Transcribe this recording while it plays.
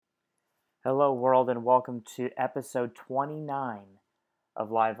Hello, world, and welcome to episode 29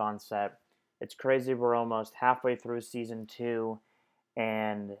 of Live on Set. It's crazy, we're almost halfway through season 2,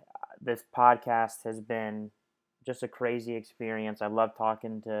 and this podcast has been just a crazy experience. I love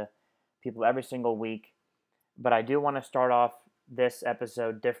talking to people every single week, but I do want to start off this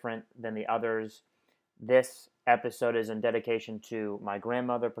episode different than the others. This episode is in dedication to my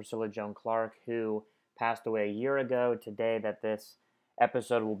grandmother, Priscilla Joan Clark, who passed away a year ago today that this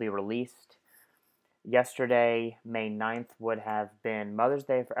episode will be released. Yesterday, May 9th, would have been Mother's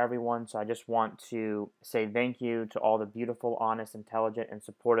Day for everyone, so I just want to say thank you to all the beautiful, honest, intelligent, and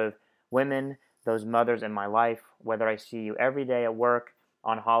supportive women, those mothers in my life, whether I see you every day at work,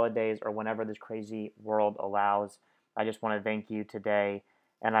 on holidays, or whenever this crazy world allows. I just want to thank you today,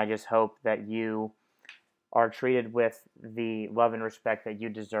 and I just hope that you are treated with the love and respect that you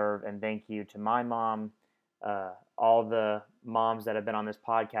deserve. And thank you to my mom, all the moms that have been on this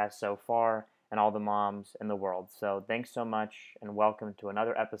podcast so far, and all the moms in the world. So thanks so much, and welcome to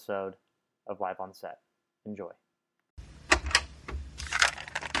another episode of Live on Set. Enjoy.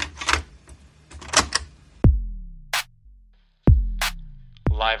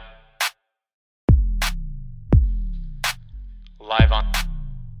 Live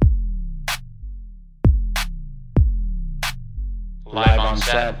on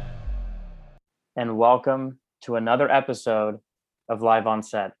Set. And welcome to another episode of Live on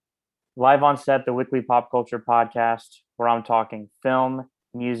Set. Live on Set, the weekly pop culture podcast where I'm talking film,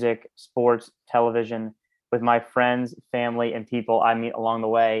 music, sports, television with my friends, family, and people I meet along the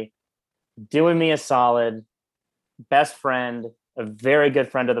way. Doing me a solid, best friend, a very good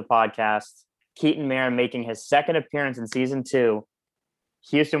friend of the podcast, Keaton Marin, making his second appearance in season 2.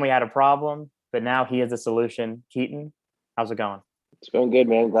 Houston, we had a problem, but now he is the solution. Keaton, how's it going? It's going good,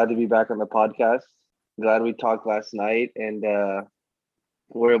 man. Glad to be back on the podcast. Glad we talked last night and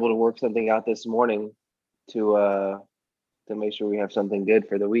we're able to work something out this morning to make sure we have something good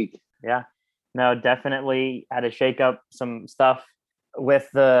for the week. Yeah, no, definitely had to shake up some stuff with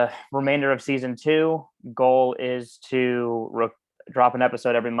the remainder of season 2. Goal is to drop an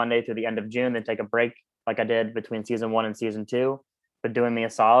episode every Monday through the end of June, then take a break like I did between season 1 and season 2, but doing me a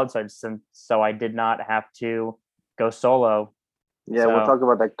solid. So I did not have to go solo. Yeah, we'll talk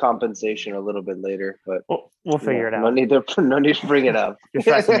about that compensation a little bit later, but we'll figure it out. No need to bring it up. You're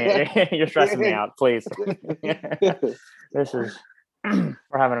stressing me out, please. This is we're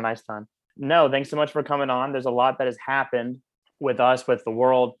having a nice time. No, thanks so much for coming on. There's a lot that has happened with us, with the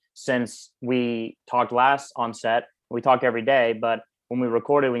world, since we talked last on set. We talk every day, but when we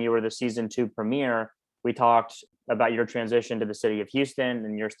recorded, when you were the season 2 premiere, we talked about your transition to the city of Houston,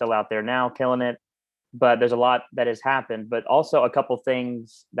 and you're still out there now killing it. But there's a lot that has happened, but also a couple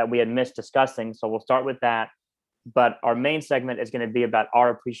things that we had missed discussing. So we'll start with that. But our main segment is going to be about our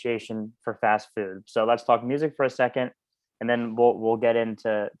appreciation for fast food. So let's talk music for a second, and then we'll get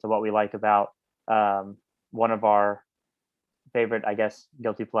into what we like about one of our favorite, I guess,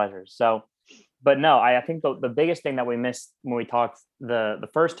 guilty pleasures. So, but no, I think the biggest thing that we missed when we talked the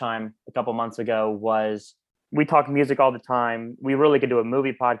first time a couple months ago was we talk music all the time. We really could do a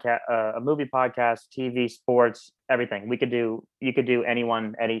movie podcast, TV, sports, everything. You could do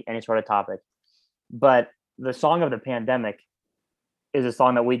any sort of topic. But the song of the pandemic is a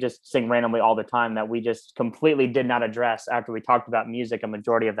song that we just sing randomly all the time that we just completely did not address after we talked about music a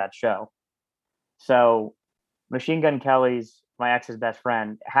majority of that show. So Machine Gun Kelly's My Ex's Best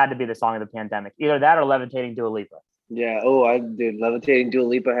Friend had to be the song of the pandemic. Either that or Levitating Dua Lipa. Yeah. Oh, Levitating Dua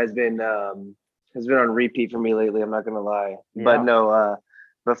Lipa has been on repeat for me lately. I'm not going to lie. Yeah. But no,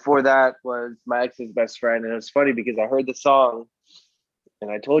 before that was My Ex's Best Friend. And it was funny because I heard the song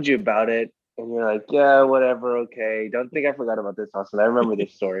and I told you about it. And you're like, yeah, whatever. Okay. Don't think I forgot about this, Austin. I remember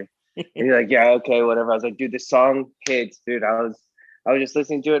this story. And you're like, yeah, okay, whatever. I was like, dude, this song hits, dude. I was just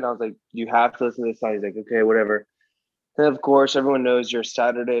listening to it and I was like, you have to listen to this song. He's like, okay, whatever. And of course, everyone knows you're a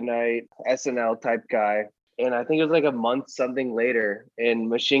Saturday night SNL type guy. And I think it was like a month something later, and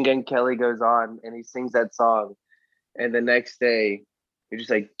Machine Gun Kelly goes on and he sings that song. And the next day, you're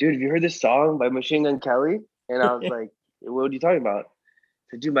just like, dude, have you heard this song by Machine Gun Kelly? And I was like, what are you talking about?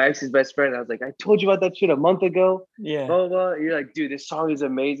 To do My Ex's Best Friend. I was like, I told you about that shit a month ago. Yeah. Blah, blah, blah. You're like, dude, this song is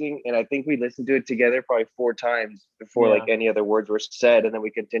amazing. And I think we listened to it together probably 4 times before like any other words were said. And then we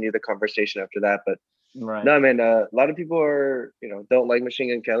continued the conversation after that. But right. No, man, a lot of people are, don't like Machine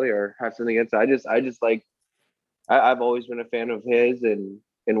Gun Kelly or have something against it. I just like, I've always been a fan of his and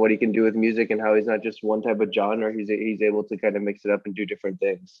what he can do with music and how he's not just one type of genre. He's able to kind of mix it up and do different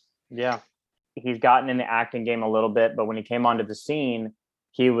things. Yeah. He's gotten in the acting game a little bit, but when he came onto the scene,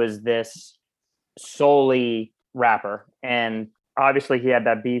 he was this solely rapper. And obviously he had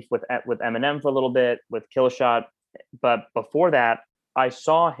that beef with Eminem for a little bit with Killshot, but before that, I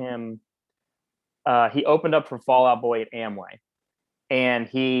saw him. He opened up for Fall Out Boy at Amway, and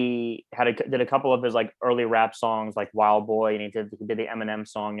he did a couple of his like early rap songs like Wild Boy, and he did the Eminem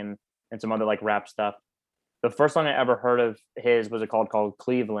song and some other like rap stuff. The first song I ever heard of his was called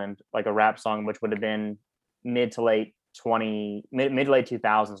Cleveland, like a rap song, which would have been mid to late mid to late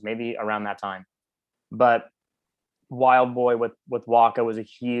 2000s, maybe around that time. But Wild Boy with Waka was a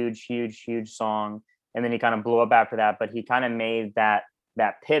huge song, and then he kind of blew up after that. But he kind of made that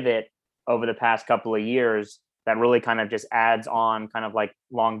pivot over the past couple of years that really kind of just adds on kind of like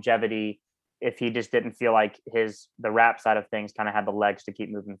longevity if he just didn't feel like the rap side of things kind of had the legs to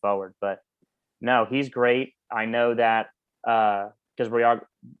keep moving forward. But no, he's great. I know that because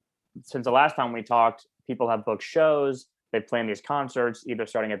since the last time we talked, people have booked shows. They plan these concerts either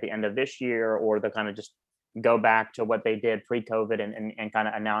starting at the end of this year, or they'll kind of just go back to what they did pre-COVID and kind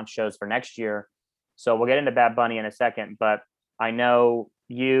of announce shows for next year. So we'll get into Bad Bunny in a second, but I know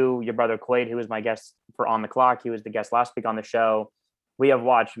your brother Quaid, who was my guest for On the Clock, he was the guest last week on the show. We have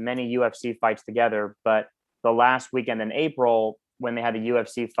watched many UFC fights together, but the last weekend in April, when they had the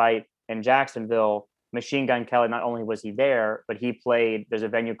UFC fight in Jacksonville, Machine Gun Kelly, not only was he there, but he played, there's a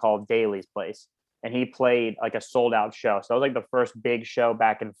venue called Daly's Place, and he played like a sold out show. So it was like the first big show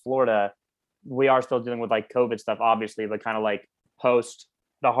back in Florida. We are still dealing with like COVID stuff, obviously, but kind of like post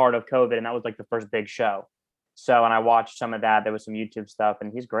the heart of COVID. And that was like the first big show. So, and I watched some of that. There was some YouTube stuff,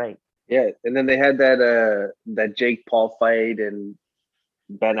 and he's great. Yeah. And then they had that Jake Paul fight and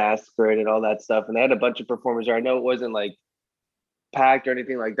Ben Askren and all that stuff. And they had a bunch of performers there. I know it wasn't like packed or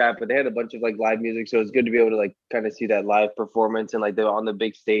anything like that, but they had a bunch of like live music. So it was good to be able to like kind of see that live performance and like they were on the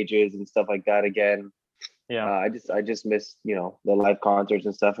big stages and stuff like that again. Yeah. I just missed, the live concerts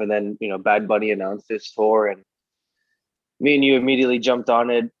and stuff. And then, Bad Bunny announced this tour and me and you immediately jumped on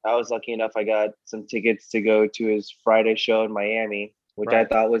it. I was lucky enough. I got some tickets to go to his Friday show in Miami, which right. I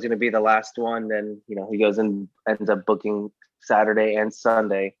thought was going to be the last one. Then, he goes and ends up booking Saturday and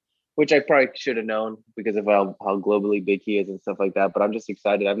Sunday, which I probably should have known because of how globally big he is and stuff like that. But I'm just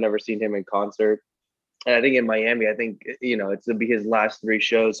excited. I've never seen him in concert. And I think in Miami, it's going to be his last 3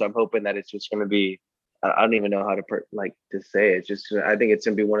 shows. So I'm hoping that it's just going to be, I don't even know how to say it. It's just, I think it's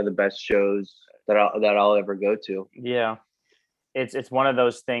going to be one of the best shows that I'll ever go to. Yeah. It's one of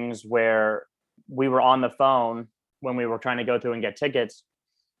those things where we were on the phone when we were trying to go through and get tickets,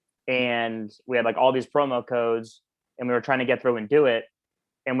 and we had like all these promo codes and we were trying to get through and do it.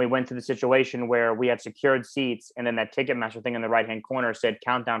 And we went to the situation where we had secured seats, and then that Ticketmaster thing in the right-hand corner said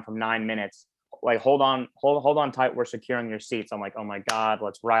countdown from 9 minutes. Like, hold on tight. We're securing your seats. I'm like, oh my God,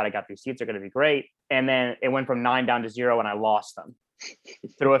 let's ride. I got these seats. Are going to be great. And then it went from 9 down to 0 and I lost them.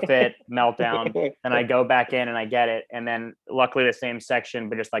 Threw a fit, meltdown. And I go back in and I get it. And then luckily the same section,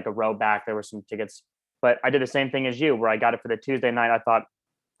 but just like a row back, there were some tickets. But I did the same thing as you, where I got it for the Tuesday night. I thought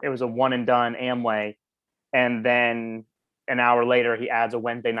it was a one and done Amway. And then an hour later, he adds a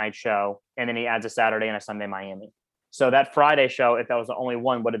Wednesday night show. And then he adds a Saturday and a Sunday Miami. So that Friday show, if that was the only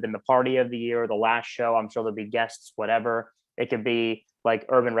one, would have been the party of the year, the last show. I'm sure there'll be guests, whatever. It could be like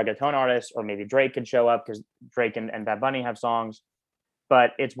urban reggaeton artists, or maybe Drake could show up because Drake and Bad Bunny have songs.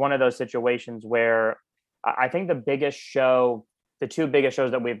 But it's one of those situations where I think the two biggest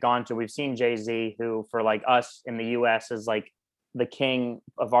shows that we've gone to, we've seen Jay-Z, who for like us in the US is like the king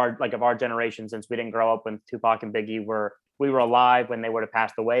of our generation, since we didn't grow up when Tupac and Biggie we were alive when they would have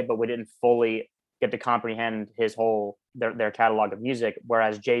passed away, but we didn't fully get to comprehend their catalog of music.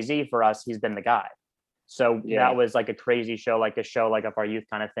 Whereas Jay-Z, for us, he's been the guy. So that was like a crazy show, like a show like of our youth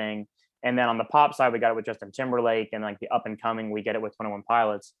kind of thing. And then on the pop side, we got it with Justin Timberlake, and like the up and coming, we get it with 21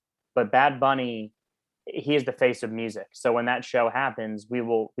 Pilots. But Bad Bunny, he is the face of music. So when that show happens,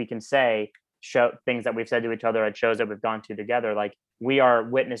 we can say show things that we've said to each other at shows that we've gone to together. Like, we are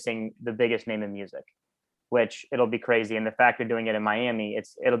witnessing the biggest name in music, which it'll be crazy. And the fact of doing it in Miami,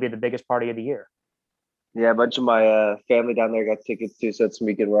 it'll be the biggest party of the year. Yeah, a bunch of my family down there got tickets too, so it's gonna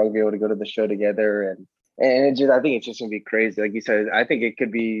be good. We're all gonna be able to go to the show together, and I think it's just gonna be crazy. Like you said, I think it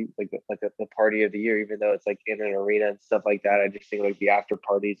could be the party of the year, even though it's like in an arena and stuff like that. I just think like the after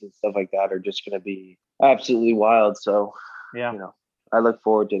parties and stuff like that are just gonna be absolutely wild. So yeah, I look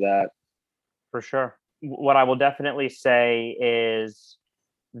forward to that for sure. What I will definitely say is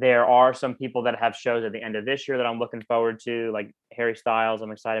there are some people that have shows at the end of this year that I'm looking forward to, like Harry Styles.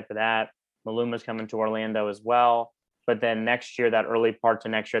 I'm excited for that. Maluma's coming to Orlando as well. But then next year, that early part to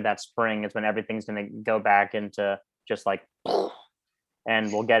next year, that spring is when everything's going to go back into just like,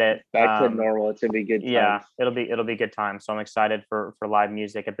 and we'll get it back to normal. It's gonna be good times. Yeah, it'll be good time. So I'm excited for live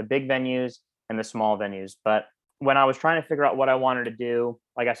music at the big venues and the small venues. But when I was trying to figure out what I wanted to do,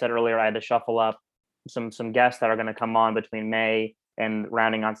 like I said earlier, I had to shuffle up some guests that are going to come on between May and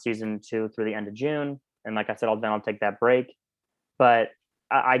rounding on season 2 through the end of June. And like I said, I'll take that break. But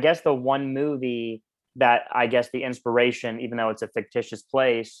I guess the one movie that I guess the inspiration, even though it's a fictitious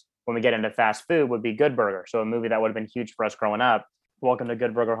place, when we get into fast food, would be Good Burger. So a movie that would have been huge for us growing up. Welcome to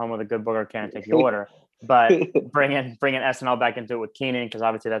Good Burger, home with a Good Burger, can't take your order. But bringing SNL back into it with Keenan, because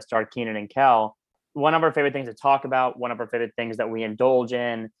obviously that starred Keenan and Kel. One of our favorite things to talk about, one of our favorite things that we indulge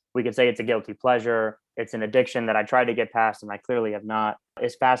in, we could say it's a guilty pleasure, it's an addiction that I tried to get past and I clearly have not,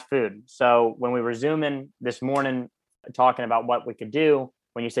 is fast food. So when we were Zooming this morning, talking about what we could do,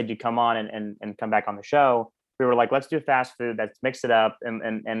 when you said you come on and come back on the show, we were like, let's do fast food, let's mix it up,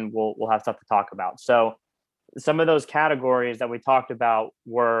 and we'll have stuff to talk about. So some of those categories that we talked about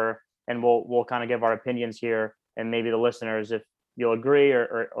were, and we'll kind of give our opinions here, and maybe the listeners, if you'll agree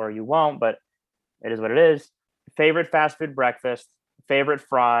or you won't, but it is what it is. Favorite fast food breakfast, favorite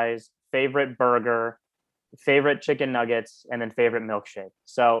fries, favorite burger, favorite chicken nuggets, and then favorite milkshake.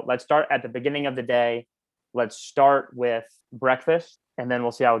 So let's start at the beginning of the day. Let's start with breakfast, and then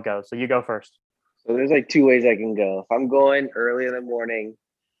we'll see how it goes. So you go first. So there's like 2 ways I can go. If I'm going early in the morning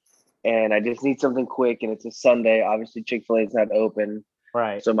and I just need something quick and it's a Sunday, obviously Chick-fil-A is not open.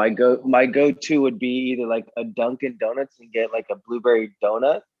 Right. So my go-to would be either like a Dunkin' Donuts and get like a blueberry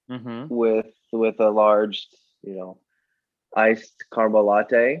donut with a large, iced caramel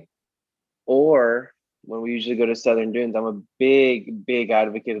latte. Or when we usually go to Southern Dunes, I'm a big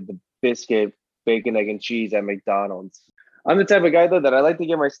advocate of the biscuit, bacon, egg, and cheese at McDonald's. I'm the type of guy though that I like to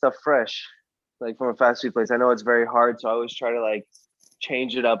get my stuff fresh, like from a fast food place. I know it's very hard, so I always try to like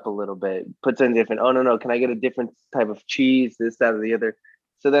change it up a little bit, put something different. Oh no, can I get a different type of cheese, this, that, or the other?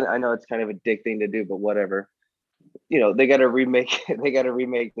 So then I know it's kind of a dick thing to do, but whatever. They got to remake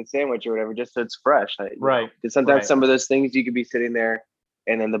the sandwich or whatever, just so it's fresh. Right. Because sometimes some of those things you could be sitting there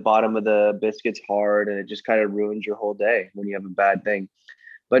and then the bottom of the biscuit's hard and it just kind of ruins your whole day when you have a bad thing.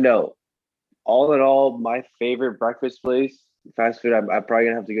 But no, all in all, my favorite breakfast place, fast food, I'm probably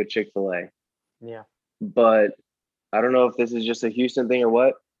gonna have to go Chick-fil-A. Yeah. But I don't know if this is just a Houston thing or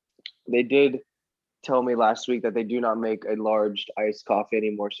what. They did tell me last week that they do not make a large iced coffee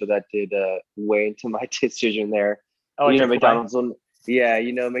anymore, so that did weigh into my decision there. Oh, McDonald's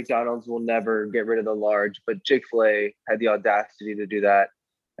will never get rid of the large, but Chick-fil-A had the audacity to do that.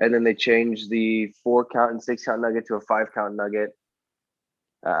 And then they changed the 4-count and 6-count nugget to a 5-count nugget.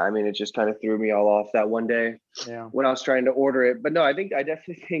 It just kind of threw me all off that one day when I was trying to order it. But no, I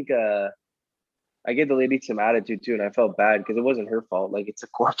definitely think I gave the lady some attitude too, and I felt bad because it wasn't her fault. Like, it's a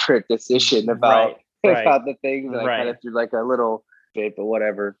corporate decision about the things, and I kind of threw like a little bit, but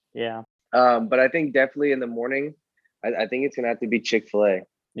whatever. Yeah. But I think definitely in the morning, I think it's gonna have to be Chick-fil-A.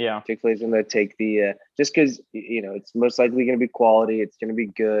 Yeah. Chick-fil-A is gonna take the just because it's most likely gonna be quality, it's gonna be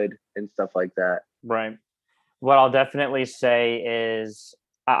good and stuff like that. Right. What I'll definitely say is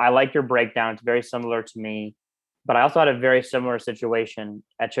I like your breakdown. It's very similar to me, but I also had a very similar situation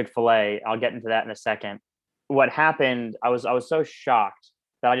at Chick-fil-A. I'll get into that in a second. What happened, I was so shocked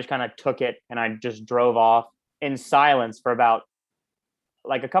that I just kind of took it and I just drove off in silence for about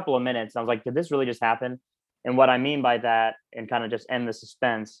like a couple of minutes. I was like, did this really just happen? And what I mean by that, and kind of just end the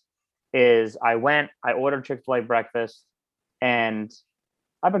suspense, is I ordered Chick-fil-A breakfast, and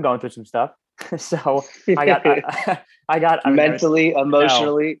I've been going through some stuff. So I got mentally,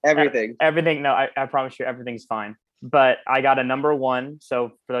 emotionally, everything. Everything. No, I promise you, everything's fine. But I got a number one.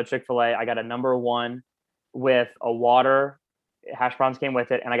 So for the Chick-fil-A, I got a number one with a water, hash browns came with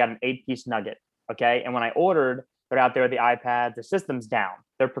it, and I got an 8-piece nugget. Okay. And when I ordered, they're out there with the iPad, the system's down.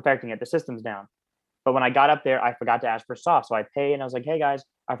 They're perfecting it. The system's down. But when I got up there, I forgot to ask for sauce. So I paid and I was like, hey guys,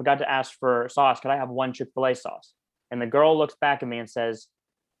 I forgot to ask for sauce. Could I have one Chick-fil-A sauce? And the girl looks back at me and says,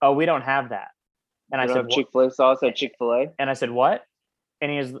 oh, we don't have that. And I said, Chick-fil-A sauce at Chick-fil-A? And I said, what?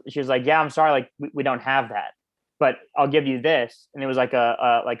 And she was like, yeah, I'm sorry. Like, we don't have that, but I'll give you this. And it was like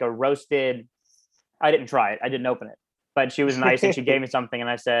a roasted, I didn't try it. I didn't open it, but she was nice and she gave me something. And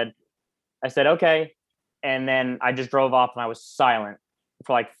I said, okay. And then I just drove off and I was silent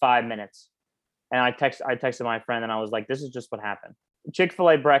for like 5 minutes. And I texted my friend and I was like, this is just what happened.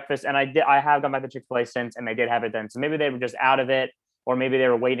 Chick-fil-A breakfast. And I have gone back to Chick-fil-A since, and they did have it then. So maybe they were just out of it, or maybe they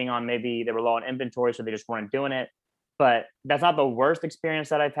were waiting on, maybe they were low on inventory, so they just weren't doing it. But that's not the worst experience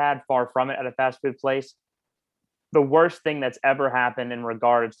that I've had, far from it, at a fast food place. The worst thing that's ever happened in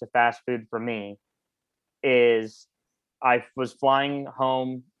regards to fast food for me is I was flying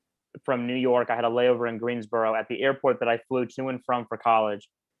home from New York. I had a layover in Greensboro at the airport that I flew to and from for college,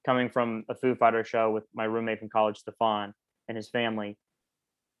 coming from a Foo Fighter show with my roommate from college, Stefan, and his family.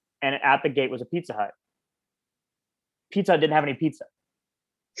 And at the gate was a Pizza Hut. Pizza Hut didn't have any pizza.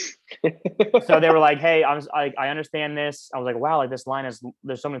 So they were like, "Hey, I understand this." I was like, "Wow, like this line is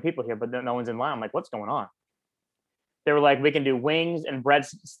there's so many people here, but no one's in line." I'm like, "What's going on?" They were like, "We can do wings and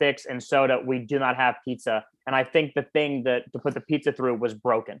breadsticks and soda. We do not have pizza." And I think the thing that to put the pizza through was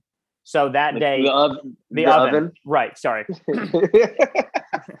broken. So that Like day, the oven. right? Sorry.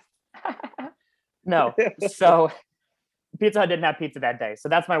 No. So Pizza Hut didn't have pizza that day. So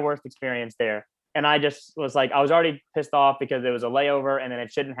that's my worst experience there. And I just was like, I was already pissed off because it was a layover and then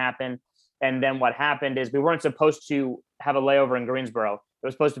it shouldn't happen. And then what happened is we weren't supposed to have a layover in Greensboro. It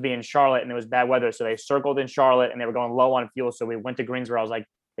was supposed to be in Charlotte and it was bad weather. So they circled in Charlotte and they were going low on fuel. So we went to Greensboro. I was like,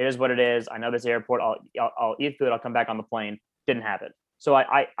 it is what it is. I know this airport. I'll eat food. I'll come back on the plane. Didn't have it. So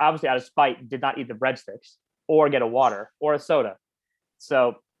I obviously out of spite did not eat the breadsticks or get a water or a soda.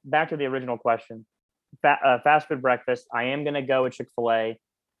 So back to the original question. Fast food breakfast. I am going to go with Chick-fil-A.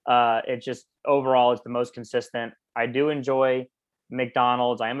 It just overall it's the most consistent. I do enjoy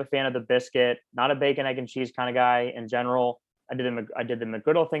McDonald's. I am a fan of the biscuit, not a bacon, egg, and cheese kind of guy in general. I did the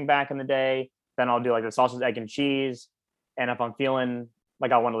McGriddle thing back in the day. Then I'll do like the sausage, egg, and cheese. And if I'm feeling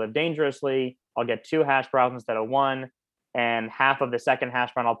like I want to live dangerously, I'll get 2 hash browns instead of 1. And half of the second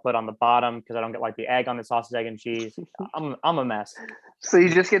hash brown I'll put on the bottom because I don't get like the egg on the sausage, egg, and cheese. I'm a mess. So you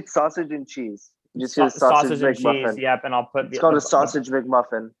just get sausage and cheese. You just get sausage and McMuffin. cheese. Yep, and I'll put. It's called a sausage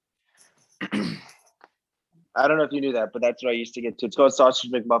McMuffin. I don't know if you knew that, but that's what I used to get too. It's called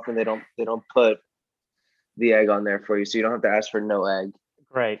sausage McMuffin. They don't put the egg on there for you, so you don't have to ask for no egg.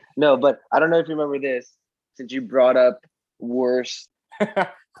 Great. No, but I don't know if you remember this. Since you brought up worst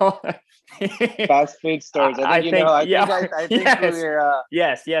fast food stores, I think we're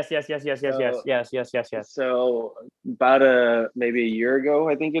yes. So about maybe a year ago,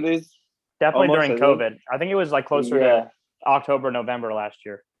 I think it is. Definitely during COVID. I think it was like closer to October, November last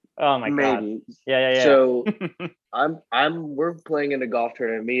year. Oh my god. Yeah. So we're playing in a golf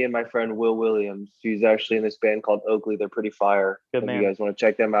tournament. Me and my friend Will Williams. He's actually in this band called Oakley. They're pretty fire. Good if man. you guys want to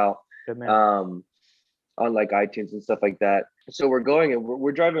check them out. Good man. On like iTunes and stuff like that. So we're going and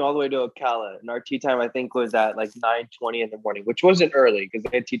we're driving all the way to Ocala, and our tee time I think was at like 9:20 in the morning, which wasn't early because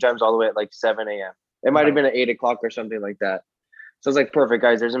they had tee times all the way at like 7 a.m. It might have been at 8 o'clock or something like that. So it's like, perfect,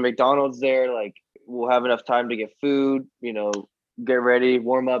 guys. There's a McDonald's there. Like, we'll have enough time to get food, get ready,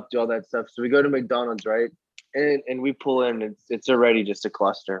 warm up, do all that stuff. So we go to McDonald's, right? And we pull in. It's already just a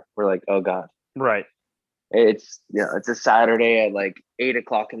cluster. We're like, oh god. Right. It's a Saturday at like 8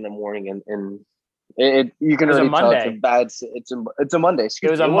 o'clock in the morning, and you can already tell it's a bad. It's a Monday.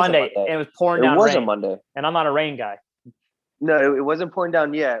 It was a Monday. And it was pouring down. It was a Monday, and I'm not a rain guy. No, it wasn't pouring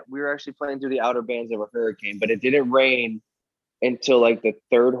down yet. We were actually playing through the outer bands of a hurricane, but it didn't rain until like the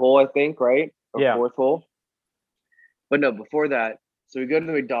 3rd hole, I think, right? Or 4th hole. But no, before that. So we go to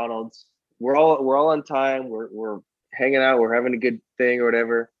the McDonald's. We're all on time. We're hanging out. We're having a good thing or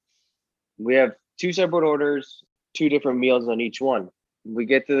whatever. We have 2 separate orders, 2 different meals on each one. We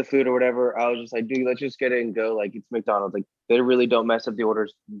get to the food or whatever. I was just like, dude, let's just get it and go. Like, it's McDonald's. Like, they really don't mess up the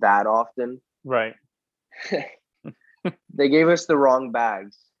orders that often. Right. They gave us the wrong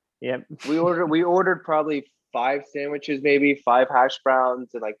bags. Yep. We ordered probably 5 sandwiches, maybe 5 hash browns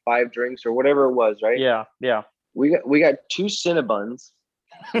and like 5 drinks or whatever it was, right? Yeah. We got 2 Cinnabons.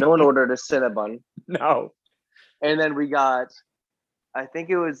 No one ordered a Cinnabon. No. And then we got, I think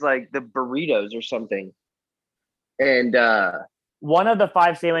it was like the burritos or something. And one of the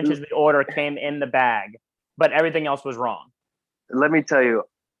 5 sandwiches we ordered came in the bag, but everything else was wrong. Let me tell you,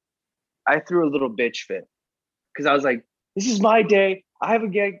 I threw a little bitch fit because I was like, this is my day. I have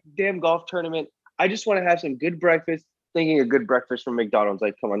a damn golf tournament. I just want to have some good breakfast. Thinking a good breakfast from McDonald's.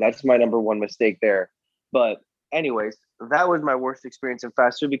 Like, come on, that's my number one mistake there. But anyways, that was my worst experience in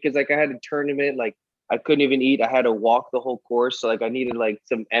fast food because like I had a tournament, like I couldn't even eat. I had to walk the whole course. So like I needed like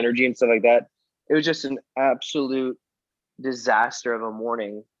some energy and stuff like that. It was just an absolute disaster of a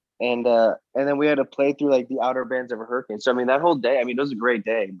morning. And then we had to play through like the outer bands of a hurricane. So I mean that whole day, I mean it was a great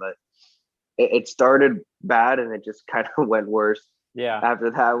day, but it started bad and it just kind of went worse. Yeah. After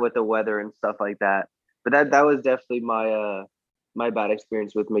that with the weather and stuff like that. But that was definitely my bad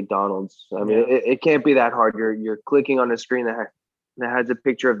experience with McDonald's. I mean, it can't be that hard. You're clicking on a screen that has a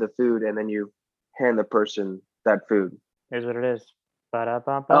picture of the food, and then you hand the person that food. Here's what it is.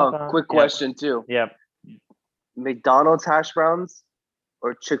 Quick question too. Yep. McDonald's hash browns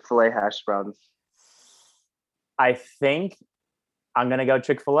or Chick-fil-A hash browns? I think I'm gonna go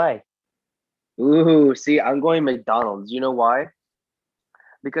Chick-fil-A. Ooh, see, I'm going McDonald's. You know why?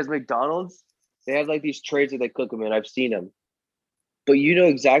 Because McDonald's, they have like these trays that they cook them in. I've seen them. But you know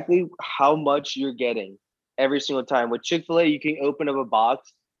exactly how much you're getting every single time. With Chick-fil-A, you can open up a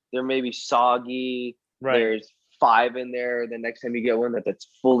box. There may be soggy. Right. There's 5 in there. The next time you get one that's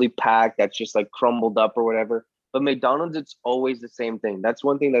fully packed, that's just like crumbled up or whatever. But McDonald's, it's always the same thing. That's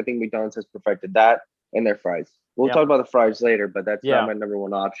one thing that I think McDonald's has perfected, that and their fries. We'll talk about the fries later, but that's not my number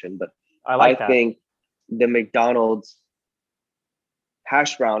one option. But I think the McDonald's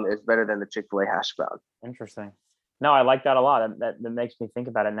hash brown is better than the Chick-fil-A hash brown. Interesting. No, I like that a lot. That makes me think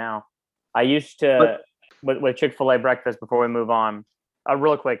about it now. I used to, with Chick-fil-A breakfast, before we move on,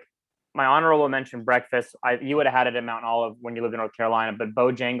 real quick, my honorable mention breakfast, you would have had it in Mount Olive when you lived in North Carolina, but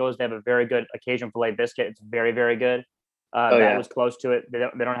Bojangles, they have a very good occasion filet biscuit. It's very, very good. That was close to it. They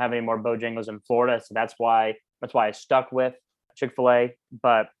don't have any more Bojangles in Florida, so that's why I stuck with Chick-fil-A.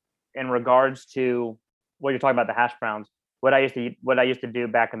 But in regards to what you're talking about, the hash browns, what I used to do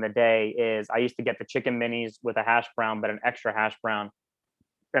back in the day is I used to get the chicken minis with a hash brown, but an extra hash brown.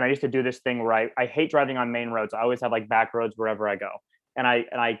 And I used to do this thing where I hate driving on main roads. I always have like back roads wherever I go. And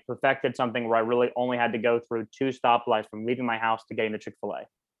I perfected something where I really only had to go through 2 stoplights from leaving my house to getting to Chick-fil-A.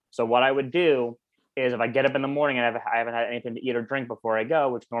 So what I would do is if I get up in the morning and I haven't had anything to eat or drink before I go,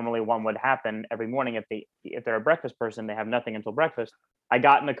 which normally one would happen every morning if they're a breakfast person, they have nothing until breakfast. I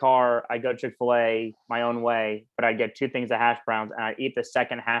got in the car, I go to Chick-fil-A my own way, but I get 2 things of hash browns and I eat the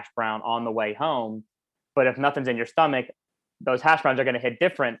second hash brown on the way home. But if nothing's in your stomach, those hash browns are going to hit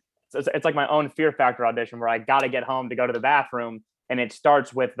different. So it's like my own Fear Factor audition where I got to get home to go to the bathroom. And it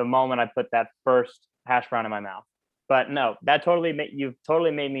starts with the moment I put that first hash brown in my mouth. But no, you've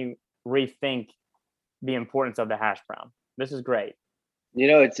totally made me rethink the importance of the hash brown. This is great.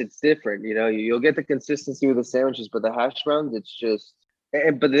 It's different. You'll get the consistency with the sandwiches, but the hash browns, it's just.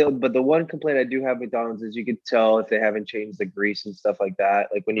 But the one complaint I do have with McDonald's is you could tell if they haven't changed the grease and stuff like that.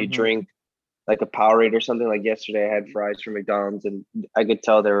 Like when you drink like a Powerade or something. Like yesterday, I had fries from McDonald's, and I could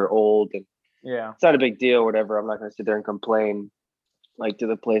tell they were old. And it's not a big deal, or whatever. I'm not going to sit there and complain. Like to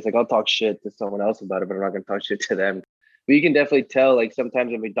the place, like I'll talk shit to someone else about it, but I'm not gonna talk shit to them. But you can definitely tell, like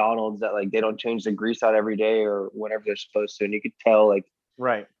sometimes at McDonald's that like they don't change the grease out every day or whenever they're supposed to, and you could tell like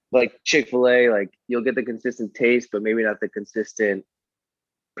like Chick-fil-A, like you'll get the consistent taste, but maybe not the consistent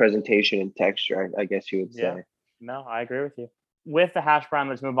presentation and texture. I guess you would say. No, I agree with you. With the hash brown,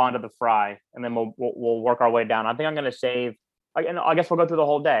 let's move on to the fry, and then we'll work our way down. I think I'm gonna save. And I guess we'll go through the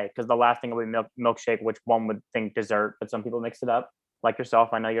whole day because the last thing will be milkshake, which one would think dessert, but some people mix it up. Like yourself,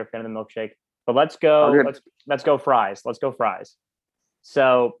 I know you're a fan of the milkshake. But let's go. Let's go fries. Let's go fries.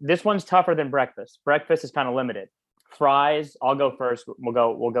 So this one's tougher than breakfast. Breakfast is kind of limited. Fries, I'll go first.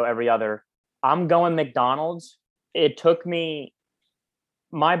 We'll go every other. I'm going McDonald's. It took me.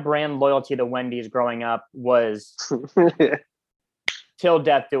 My brand loyalty to Wendy's growing up was till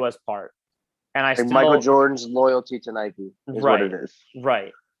death do us part. And I still, Michael Jordan's loyalty to Nike is what it is.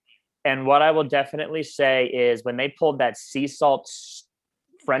 Right. And what I will definitely say is when they pulled that sea salt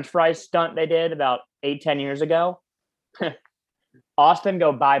French fries stunt they did about 8-10 years ago, Austin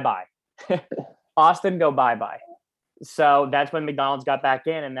go bye-bye. Austin go bye-bye. So that's when McDonald's got back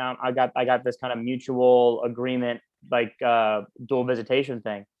in, and now I got this kind of mutual agreement, like dual visitation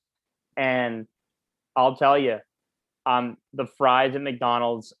thing. And I'll tell you, the fries at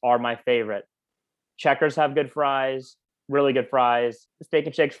McDonald's are my favorite. Checkers have good fries, really good fries. Steak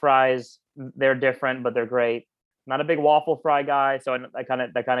and Shake's fries, they're different, but they're great. Not a big waffle fry guy, so that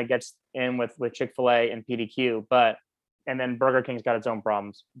kind of gets in with Chick-fil-A and PDQ, and then Burger King's got its own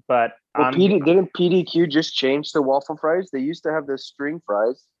problems. But didn't PDQ just change the waffle fries? They used to have the string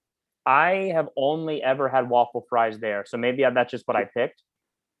fries. I have only ever had waffle fries there, so maybe that's just what I picked.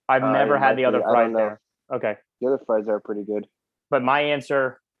 I've never had the other fries there. Okay, the other fries are pretty good. But my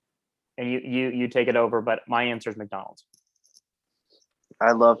answer, and you take it over, but my answer is McDonald's.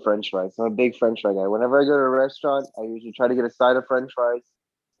 I love French fries. I'm a big French fry guy. Whenever I go to a restaurant, I usually try to get a side of French fries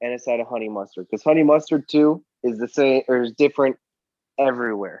and a side of honey mustard, because honey mustard too is the same or is different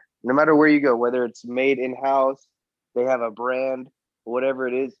everywhere. No matter where you go, whether it's made in-house, they have a brand, whatever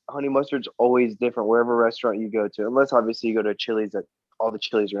it is, honey mustard's always different wherever restaurant you go to, unless obviously you go to a Chili's, that all the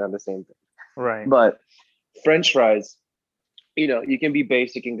Chili's are on the same thing. Right. But French fries, you can be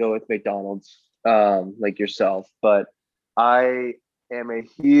basic and go with McDonald's, like yourself, but I am a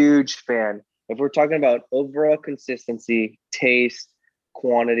huge fan. If we're talking about overall consistency, taste,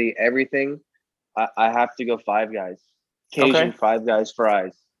 quantity, everything, I have to go Five Guys. Cajun Five Guys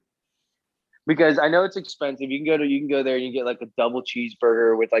fries. Because I know it's expensive. You can go there and you get like a double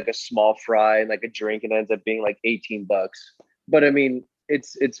cheeseburger with like a small fry and like a drink, and it ends up being like $18. But I mean,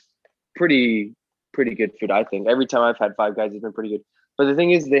 it's pretty good food, I think. Every time I've had Five Guys, it's been pretty good. But the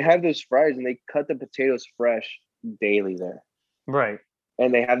thing is, they have those fries and they cut the potatoes fresh daily there. Right.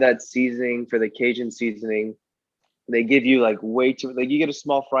 And they have that seasoning for the Cajun seasoning they give you like way too, like you get a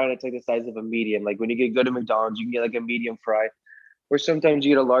small fry and it's like the size of a medium. Like when you go to McDonald's, you can get like a medium fry, or sometimes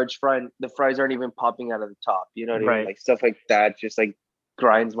you get a large fry and the fries aren't even popping out of the top. You know what I mean? Right. Like stuff like that just like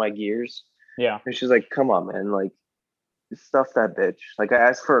grinds my gears. Yeah. And she's like, come on, man. Like, stuff that bitch. Like, I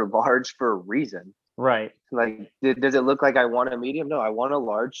asked for a large for a reason. Right. Like, does it look like I want a medium? No, I want a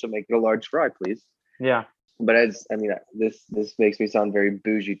large, so make it a large fry, please. Yeah. But this makes me sound very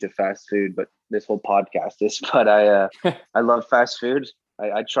bougie to fast food, but this whole podcast is. But I love fast food.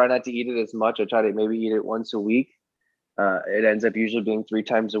 I try not to eat it as much. I try to maybe eat it once a week. It ends up usually being 3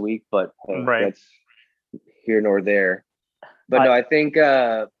 times a week, but Right. that's here nor there. But no, I think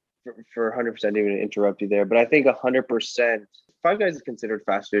for 100%, even interrupt you there, but I think 100% Five Guys is considered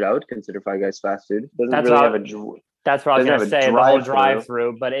fast food. I would consider Five Guys fast food. That's what I was going to say, the whole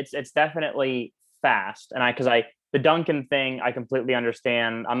drive-through, but it's definitely fast. And the Dunkin' thing, I completely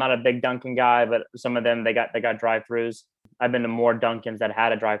understand. I'm not a big Dunkin' guy, but some of them, they got drive-throughs. I've been to more Dunkins that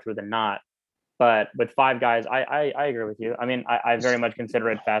had a drive-through than not. But with Five Guys, I agree with you. I mean, I very much consider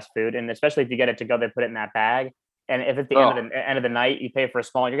it fast food, and especially if you get it to go, they put it in that bag. And if it's the end of the night, you pay for a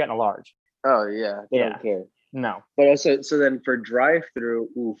small, you're getting a large. Oh yeah, they don't care. No. But also, so then for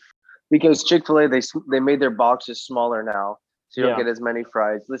drive-through, because Chick-fil-A they made their boxes smaller now, so you don't get as many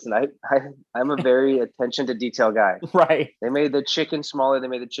fries. Listen, I'm a very attention to detail guy. Right. They made the chicken smaller. They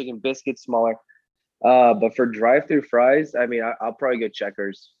made the chicken biscuits smaller. But for drive-through fries, I mean, I'll probably get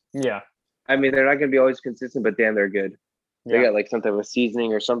Checkers. Yeah. I mean, they're not going to be always consistent, but damn, they're good. Yeah. They got like some type of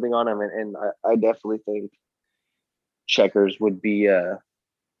seasoning or something on them, and I definitely think Checkers would be up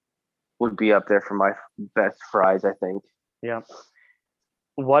there for my best fries, I think. Yeah.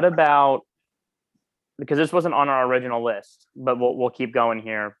 What about, because this wasn't on our original list, but we'll keep going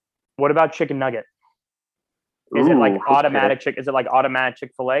here. What about chicken nugget? Is it like automatic Is it like automatic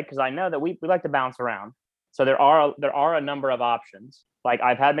Chick-fil-A? Because I know that we like to bounce around. So there are a number of options. Like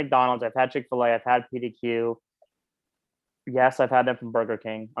I've had McDonald's, I've had Chick-fil-A, I've had PDQ. Yes, I've had them from Burger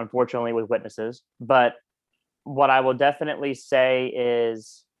King, unfortunately with witnesses. But what I will definitely say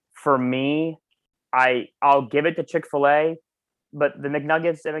is, for me, I'll give it to Chick-fil-A, but the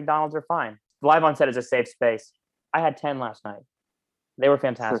McNuggets at McDonald's are fine. Live on Set is a safe space. I had 10 last night. They were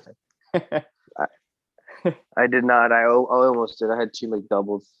fantastic. I did not. I almost did. I had 2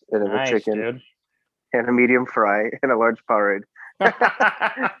 McDoubles and a chicken, dude, and a medium fry and a large Powerade.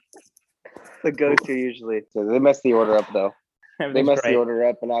 The go-to usually. So they messed the order up though. They messed the order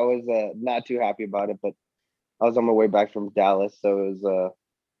up, and I was not too happy about it. But I was on my way back from Dallas, so it was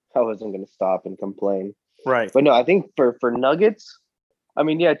I wasn't going to stop and complain. Right. But no, I think for nuggets, I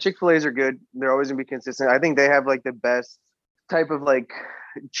mean, yeah, Chick-fil-A's are good. They're always going to be consistent. I think they have like the best type of like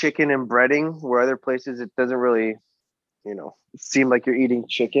chicken and breading, where other places it doesn't really, seem like you're eating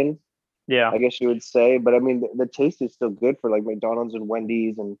chicken. Yeah. I guess you would say. But I mean, the taste is still good for like McDonald's and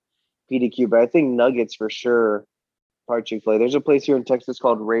Wendy's and PDQ. But I think nuggets for sure are Chick-fil-A. There's a place here in Texas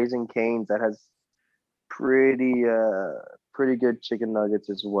called Raising Cane's that has pretty good chicken nuggets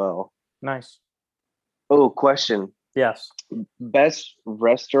as well. Nice. Oh, question. Yes. Best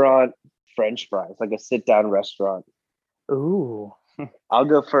restaurant French fries, like a sit-down restaurant. Ooh. I'll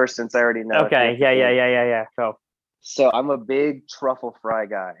go first since I already know. Okay. Yeah. Go. So I'm a big truffle fry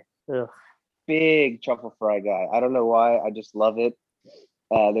guy. Ugh. Big truffle fry guy. I don't know why. I just love it.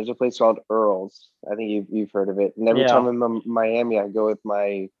 There's a place called Earl's. I think you've heard of it. And every time I'm in Miami, I go with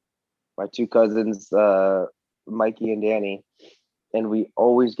my 2 cousins, Mikey and Danny, and we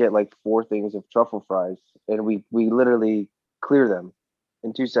always get like 4 things of truffle fries, and we literally clear them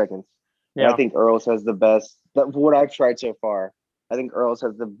in 2 seconds. Yeah. And I think Earl's has the best. What I've tried so far, I think Earl's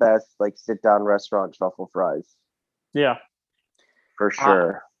has the best like sit down restaurant truffle fries. Yeah, for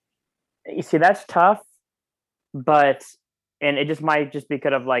sure. You see, that's tough, but it just might just be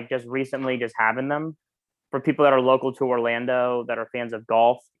because of like just recently just having them. For people that are local to Orlando that are fans of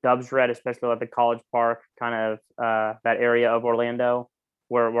golf, Dub's Red, especially at the College Park, kind of that area of Orlando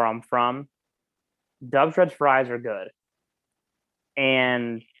where I'm from, Dub's Red's fries are good.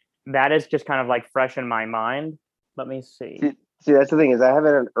 And that is just kind of like fresh in my mind. Let me see. See, that's the thing, is I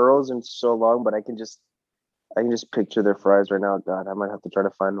haven't had Earl's in so long, but I can just picture their fries right now. God, I might have to try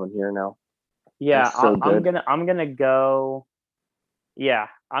to find one here now. Yeah, I'm gonna go. Yeah,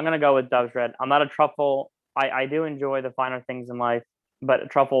 I'm gonna go with Dub's Red. I'm not a truffle. I do enjoy the finer things in life, but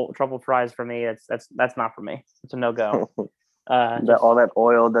truffle fries for me, that's not for me. It's a no go. All that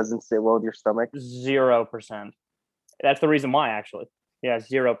oil doesn't sit well with your stomach. 0%. That's the reason why, actually. Yeah,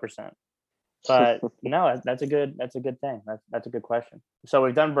 0%. But no, that's a good thing. That's a good question. So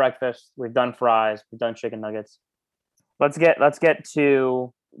we've done breakfast, we've done fries, we've done chicken nuggets. Let's get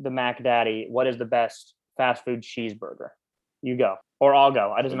to the Mac Daddy. What is the best fast food cheeseburger? You go, or I'll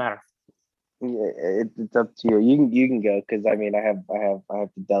go. It doesn't matter. Yeah, it's up to you. You can go because I mean I have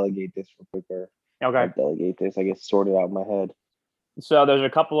to delegate this real quick or Okay. delegate this. I guess sort it out in my head. So there's a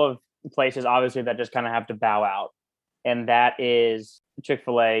couple of places obviously that just kind of have to bow out, and that is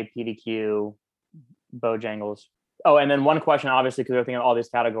Chick-fil-A, PDQ, Bojangles. Oh, and then one question, obviously, because we're thinking of all these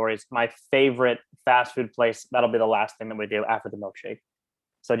categories. My favorite fast food place, that'll be the last thing that we do after the milkshake.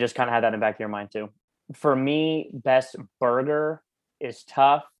 So just kind of have that in the back of your mind too. For me, best burger is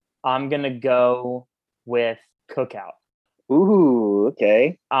tough. I'm going to go with Cookout. Ooh,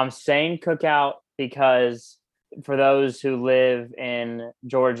 okay. I'm saying Cookout because for those who live in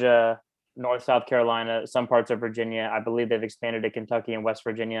Georgia, North, South Carolina, some parts of Virginia, I believe they've expanded to Kentucky and West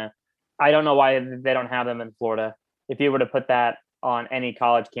Virginia. I don't know why they don't have them in Florida. If you were to put that on any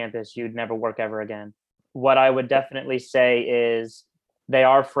college campus, you'd never work ever again. What I would definitely say is they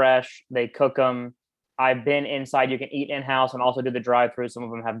are fresh. They cook them. I've been inside. You can eat in-house and also do the drive-through. Some of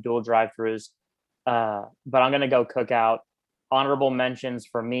them have dual drive-throughs. But I'm going to go Cookout. Honorable mentions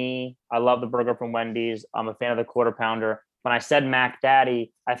for me. I love the burger from Wendy's. I'm a fan of the Quarter Pounder. When I said Mac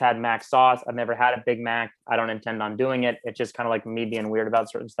Daddy, I've had Mac sauce. I've never had a Big Mac. I don't intend on doing it. It's just kind of like me being weird about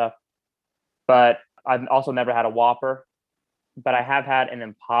certain stuff. But I've also never had a Whopper. But I have had an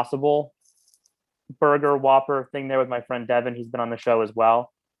Impossible Burger Whopper thing there with my friend Devin. He's been on the show as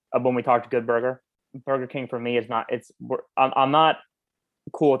well. When we talked Good Burger. Burger King for me is not. I'm not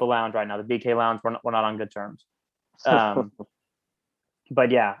cool with the lounge right now. The BK Lounge, we're not on good terms. But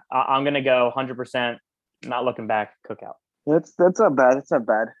yeah, I'm gonna go 100%. Not looking back. Cookout. That's not bad. That's not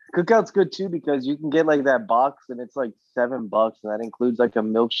bad. Cookout's good too because you can get like that box and it's like $7 and that includes like a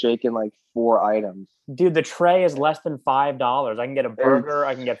milkshake and like 4 items. Dude, the tray is less than $5. I can get a burger.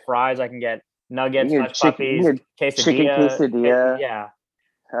 I can get fries. I can get nuggets, hush puppies, quesadilla. Chicken quesadilla. Yeah.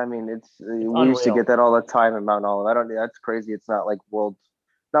 I mean, we used to get that all the time in Mount Olive. That's crazy. It's not like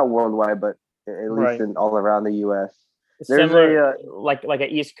not worldwide, but at least in all around the U.S. Similar, like an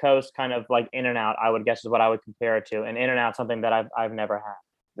East Coast kind of like In-N-Out, I would guess is what I would compare it to. And In-N-Out, something that I've never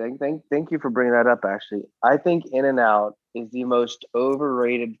had. Thank you for bringing that up. Actually, I think In-N-Out is the most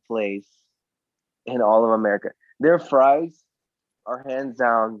overrated place in all of America. Their fries are hands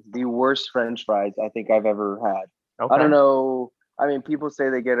down the worst French fries I think I've ever had. Okay. I don't know. I mean, people say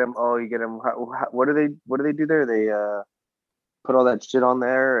they get them. Oh, you get them. What do they do there? They put all that shit on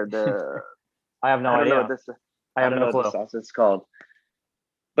there. I have no idea. I have no clue what the sauce is called.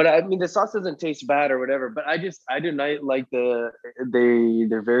 But I mean, the sauce doesn't taste bad or whatever. But I do not like they're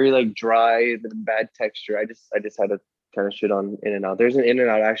very like dry, the bad texture. I just had to kind of shit on In-N-Out. There's an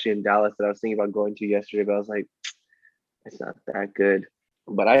In-N-Out actually in Dallas that I was thinking about going to yesterday, but I was like, it's not that good.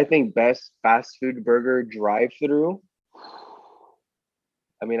 But I think best fast food burger drive-through.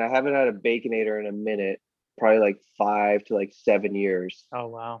 I mean, I haven't had a Baconator in a minute, probably like 5 to 7 years. Oh,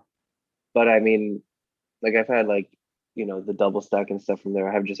 wow. But I mean, like I've had like, the double stack and stuff from there.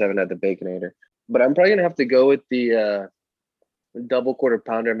 I haven't had the Baconator. But I'm probably going to have to go with the double Quarter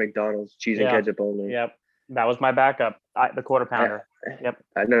Pounder at McDonald's, cheese and ketchup only. Yep. That was my backup, the Quarter Pounder. Yep.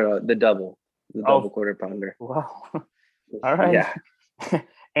 No, the double Quarter Pounder. Whoa. All right. Yeah.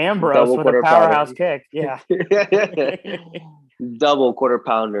 Ambrose with a powerhouse kick. Yeah. Double Quarter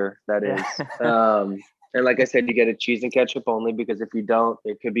Pounder, that is. And like I said, you get a cheese and ketchup only because if you don't,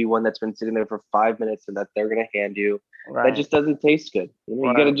 it could be one that's been sitting there for 5 minutes and that they're going to hand you. Right. That just doesn't taste good.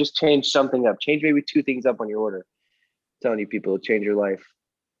 You got to just change something up. Change maybe 2 things up on your order. I'm telling you, people, it'll change your life.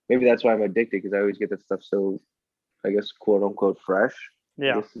 Maybe that's why I'm addicted because I always get that stuff so, I guess, quote unquote, fresh.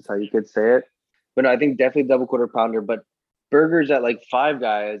 Yeah. This is how you could say it. But no, I think definitely double Quarter Pounder. But burgers at like Five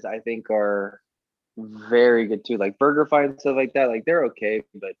Guys, I think are very good too. Like Burger Fight and stuff like that, like they're okay.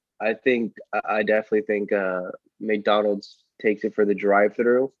 But I definitely think McDonald's takes it for the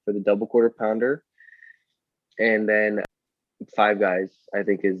drive-through for the double Quarter Pounder, and then Five Guys I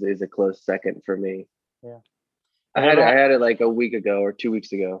think is a close second for me. Yeah, I had it like a week ago or 2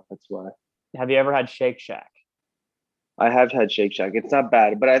 weeks ago. That's why. Have you ever had Shake Shack? I have had Shake Shack. It's not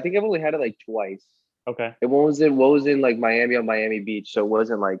bad, but I think I've only had it like twice. Okay. What was in like Miami on Miami Beach, so it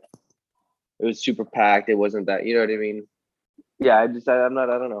wasn't like it was super packed. It wasn't that, you know what I mean? Yeah, I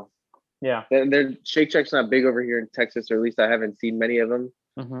don't know. Yeah. Their Shake Shack's not big over here in Texas, or at least I haven't seen many of them.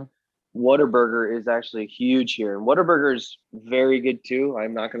 Mm-hmm. Whataburger is actually huge here. And Whataburger is very good too.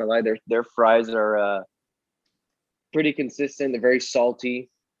 I'm not going to lie. Their fries are pretty consistent. They're very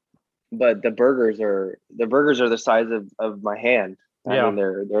salty. But the burgers are the size of my hand. I mean,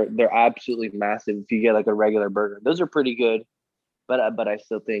 they're absolutely massive if you get like a regular burger. Those are pretty good. But I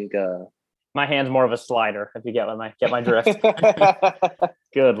still think my hand's more of a slider, if you get my drift.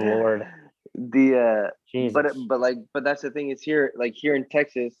 Good Lord. Jesus. but that's the thing is here, like here in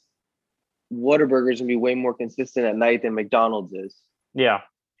Texas, Whataburger's gonna be way more consistent at night than McDonald's is. Yeah.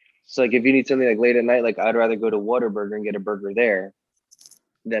 So like if you need something like late at night, like I'd rather go to Whataburger and get a burger there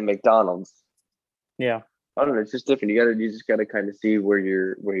than McDonald's. Yeah. I don't know. It's just different. You just gotta kind of see where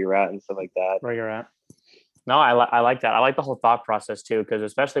you're at and stuff like that. Where you're at. No, I like that. I like the whole thought process too, because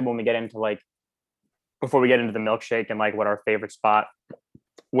especially when we get into like, before we get into the milkshake and like what our favorite spot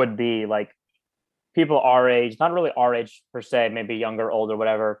would be, like people our age, not really our age per se, maybe younger, older,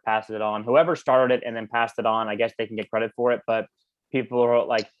 whatever, passes it on. Whoever started it and then passed it on, I guess they can get credit for it. But people are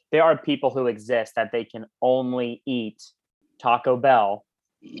like, there are people who exist that they can only eat Taco Bell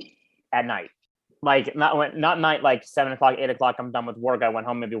at night. Like not night, like 7 o'clock, 8 o'clock. I'm done with work. I went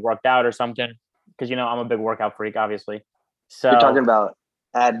home, maybe worked out or something. Because I'm a big workout freak, obviously. So you're talking about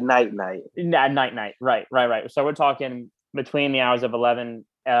at night. At night. Right. So we're talking between the hours of 11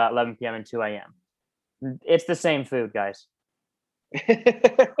 p.m. and 2 a.m. It's the same food, guys.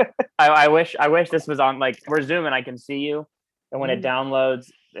 I wish this was on, like, we're Zooming, I can see you. And when it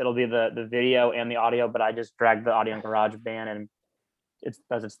downloads, it'll be the video and the audio, but I just dragged the audio in GarageBand and it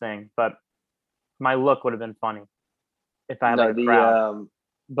does its thing. But my look would have been funny if I had like a crowd.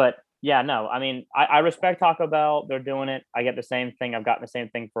 But yeah, no, I mean, I respect Taco Bell. They're doing it. I get the same thing. I've gotten the same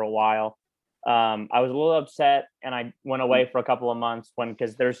thing for a while. I was a little upset and I went away for a couple of months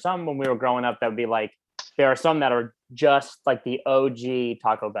because there's some when we were growing up that would be like, there are some that are just like the OG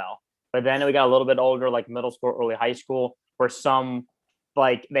Taco Bell. But then we got a little bit older, like middle school, early high school, where some,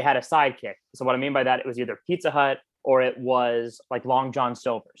 like, they had a sidekick. So what I mean by that, it was either Pizza Hut or it was like Long John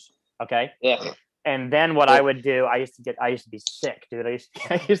Silver's. Okay. Yeah. And then what I would do, I used to be sick, dude. I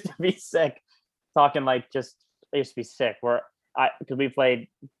used to be sick talking like I used to be sick because we played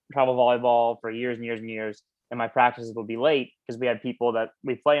travel volleyball for years and years and years. And my practices would be late because we had people that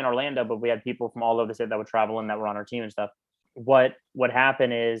we play in Orlando, but we had people from all over the state that would travel and that were on our team and stuff. What would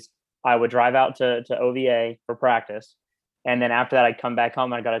happen is I would drive out to OVA for practice. And then after that, I'd come back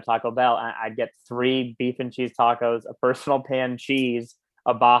home and I'd go to Taco Bell and I'd get 3 beef and cheese tacos, a personal pan cheese,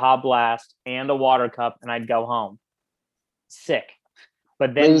 a Baja Blast, and a water cup, and I'd go home. Sick.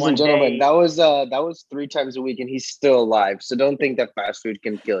 But then ladies and gentlemen, that was 3 times a week and he's still alive. So don't think that fast food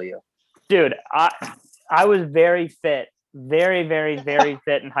can kill you. Dude, I was very fit, very, very, very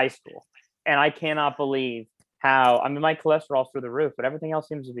fit in high school. And I cannot believe how, I mean, my cholesterol's through the roof, but everything else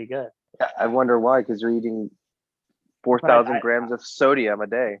seems to be good. I wonder why, because you're eating 4,000 grams of sodium a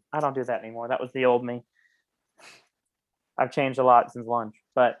day. I don't do that anymore. That was the old me. I've changed a lot since lunch,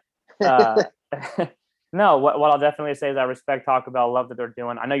 but no, what I'll definitely say is I respect Taco Bell. Love that they're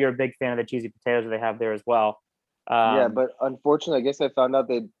doing. I know you're a big fan of the cheesy potatoes that they have there as well. Yeah, but unfortunately, I guess I found out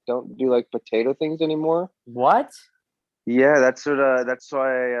they don't do like potato things anymore. What? Yeah, that's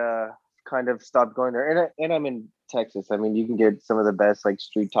why I kind of stopped going there. And I'm in Texas. I mean, you can get some of the best like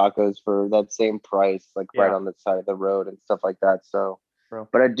street tacos for that same price, like right on the side of the road and stuff like that. So,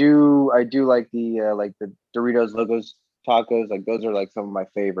 but I do like the Doritos Locos tacos. Like those are like some of my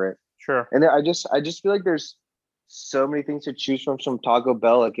favorite. Sure. And then I just feel like there's so many things to choose from Taco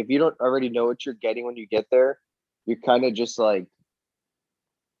Bell. Like if you don't already know what you're getting when you get there, you're kind of just like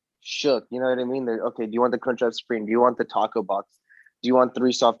shook. You know what I mean? Okay, do you want the Crunchwrap Supreme? Do you want the taco box? Do you want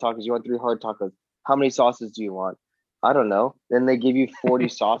 3 soft tacos? Do you want 3 hard tacos? How many sauces do you want? I don't know. Then they give you 40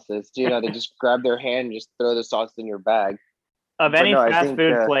 sauces. You know, they just grab their hand and just throw the sauce in your bag. Of any fast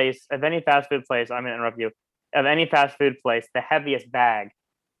food place, I'm going to interrupt you. Of any fast food place, the heaviest bag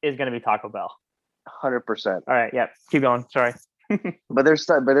is going to be Taco Bell. 100%. All right, yeah, keep going. Sorry. but there's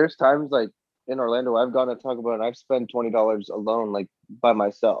times like in Orlando, I've gone to Taco Bell and I've spent $20 alone, like by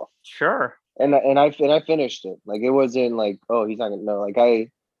myself. Sure. And I finished it. Like it wasn't like, oh, he's not gonna know. Like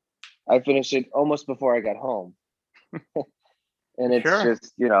I finished it almost before I got home. And it's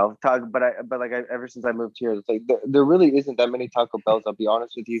just, you know, ever since I moved here, it's like there really isn't that many Taco Bells. I'll be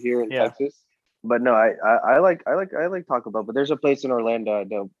honest with you here in Texas. But no, I like Taco Bell. But there's a place in Orlando. I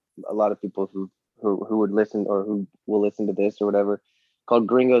know a lot of people who would listen or who will listen to this or whatever, called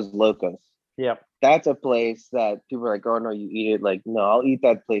Gringos Locos. Yeah, that's a place that people are like, oh no, you eat it. Like, no, I'll eat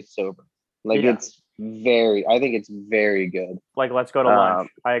that place sober. Like I think it's very good. Like, let's go to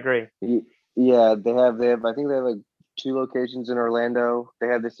lunch. I agree. Yeah, they have. I think they have like 2 locations in Orlando. They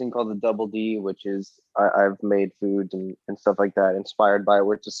have this thing called the Double D, which is I've made foods and stuff like that inspired by it,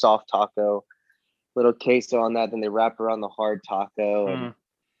 where it's a soft taco, little queso on that, then they wrap around the hard taco. And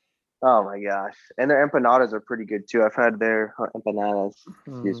oh my gosh. And their empanadas are pretty good too. I've had their empanadas.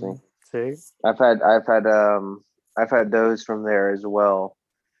 Excuse me. See? I've had those from there as well.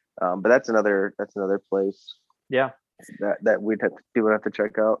 But that's another place. Yeah. That people would have to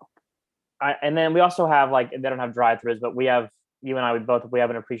check out. And then we also have like, they don't have drive-throughs, but we have, you and I, we have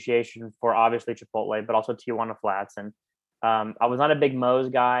an appreciation for obviously Chipotle, but also Tijuana Flats. And I was not a big Moe's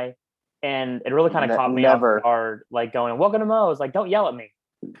guy, and it really kind of caught me off Never. guard, like going, "Welcome to Moe's." Like, don't yell at me.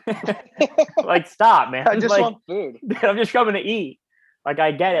 Like, stop, man. I just like, want food. I'm just coming to eat. Like,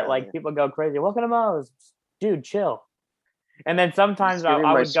 I get it. Yeah. Like, people go crazy. Welcome to Moe's, dude. Chill. And then sometimes Just give me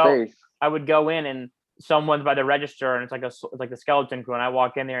my space. I would go in and someone's by the register and it's like the skeleton crew, and I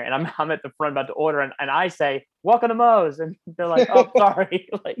walk in there and I'm at the front about to order, and I say, "Welcome to Moe's," and they're like, "Oh, sorry."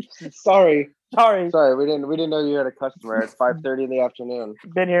 Like, sorry. Sorry. We didn't know you had a customer at 5:30 in the afternoon.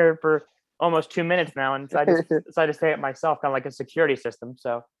 Been here for almost 2 minutes now, and I just decided to stay it myself, kind of like a security system.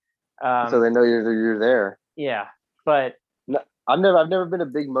 So they know you're there. Yeah, but no, I've never been a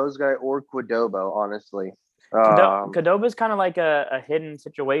big Moe's guy or Qdoba, honestly. Qdoba is kind of like a hidden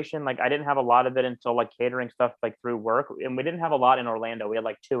situation. Like, I didn't have a lot of it until like catering stuff, like through work, and we didn't have a lot in Orlando. We had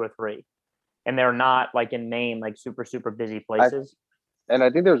like 2 or 3, and they're not like in main, like super busy places. And I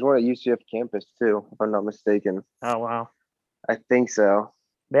think there was one at UCF campus too, if I'm not mistaken. Oh wow, I think so.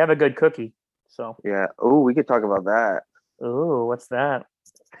 They have a good cookie. So yeah. Oh, we could talk about that. Oh, what's that?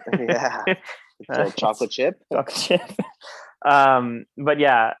 Yeah, it's a chocolate chip. Chocolate chip. But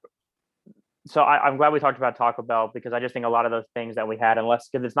yeah. So I'm glad we talked about Taco Bell, because I just think a lot of those things that we had,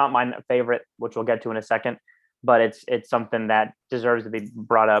 because it's not my favorite, which we'll get to in a second, but it's something that deserves to be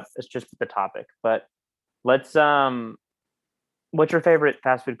brought up. It's just the topic. But let's what's your favorite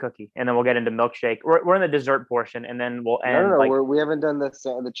fast food cookie? And then we'll get into milkshake. We're in the dessert portion, and then we'll end. No, we haven't done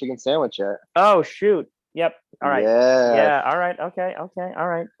the chicken sandwich yet. Oh shoot! Yep. All right. Yeah. All right. Okay. All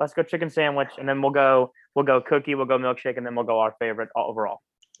right. Let's go chicken sandwich, and then we'll go cookie. We'll go milkshake, and then we'll go our favorite overall.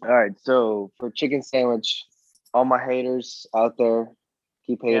 All right, so for chicken sandwich, all my haters out there,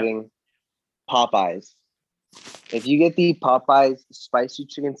 keep hating. Yep. Popeyes. If you get the Popeyes spicy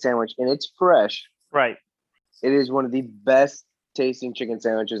chicken sandwich and it's fresh, right, it is one of the best tasting chicken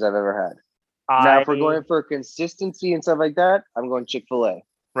sandwiches I've ever had. Now, if we're going for consistency and stuff like that, I'm going Chick-fil-A.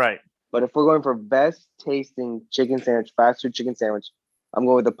 Right. But if we're going for best tasting chicken sandwich, fast food chicken sandwich, I'm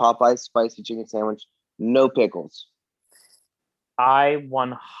going with the Popeyes spicy chicken sandwich, no pickles. I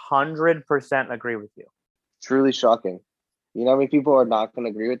 100% agree with you. Truly shocking. You know how many people are not going to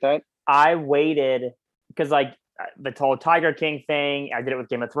agree with that? I waited, because like the whole Tiger King thing, I did it with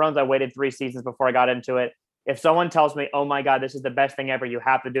Game of Thrones. I waited 3 seasons before I got into it. If someone tells me, "Oh my God, this is the best thing ever, you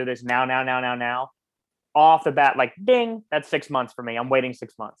have to do this now," off the bat, like ding, that's 6 months for me. I'm waiting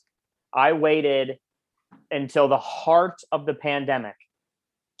 6 months. I waited until the heart of the pandemic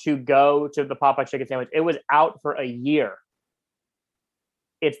to go to the Popeye chicken sandwich. It was out for a year.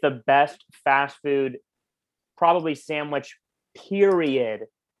 It's the best fast food, probably sandwich, period,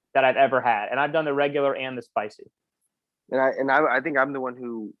 that I've ever had. And I've done the regular and the spicy. And I think I'm the one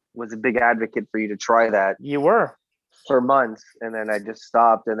who was a big advocate for you to try that. You were. For months. And then I just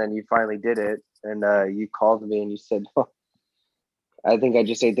stopped. And then you finally did it. And you called me and you said, "Oh, I think I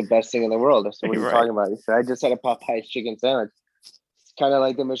just ate the best thing in the world." I said, "What are you talking about?" You said, "I just had a Popeye's chicken sandwich." It's kind of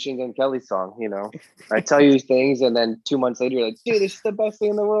like the Machine Gun Kelly song, you know. I tell you things, and then 2 months later, you're like, "Dude, this is the best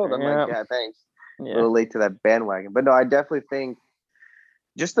thing in the world." I'm like, "Yeah, thanks." Yeah. A little late to that bandwagon, but no, I definitely think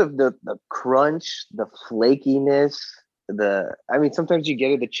just the crunch, the flakiness, I mean, sometimes you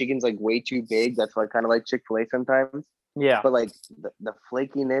get it, the chicken's like way too big. That's why I kind of like Chick-fil-A sometimes. Yeah. But like the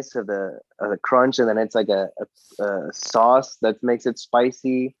flakiness of the crunch, and then it's like a sauce that makes it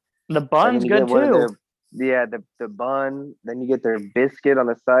spicy. The bun's good too. The bun. Then you get their biscuit on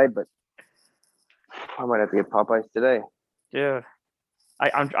the side. But I might have to get Popeyes today. Dude,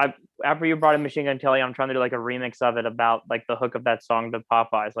 I after you brought in Machine Gun Kelly, I'm trying to do like a remix of it about like the hook of that song, the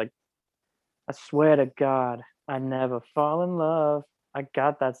Popeyes. Like, I swear to God, I never fall in love. I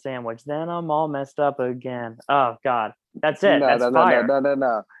got that sandwich, then I'm all messed up again. Oh God, that's it. That's fire.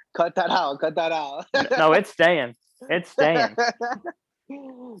 No. Cut that out. No, it's staying. It's staying.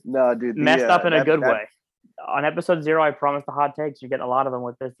 No, dude. Messed up in a good way. On episode 0, I promised the hot takes. You're getting a lot of them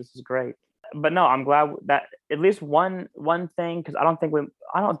with this. This is great. But no, I'm glad that at least one thing, because I don't think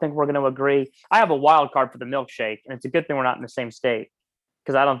we're going to agree. I have a wild card for the milkshake, and it's a good thing we're not in the same state,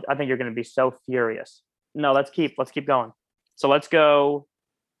 because I think you're going to be so furious. No, let's keep going. So let's go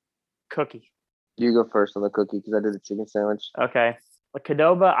cookie. You go first on the cookie, because I did the chicken sandwich. Okay. Like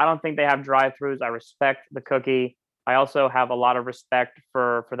Qdoba, I don't think they have drive-thrus. I respect the cookie. I also have a lot of respect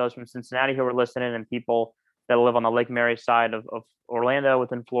for those from Cincinnati who are listening, and people that live on the Lake Mary side of Orlando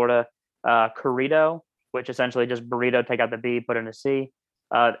within Florida. Corrido, which essentially just burrito, take out the B, put in a C.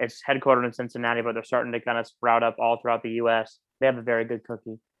 It's headquartered in Cincinnati, but they're starting to kind of sprout up all throughout the U.S. They have a very good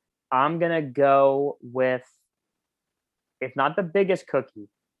cookie. I'm going to go with, if not the biggest cookie,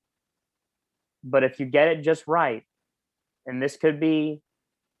 But if you get it just right, and it could be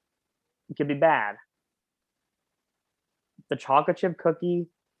bad, the chocolate chip cookie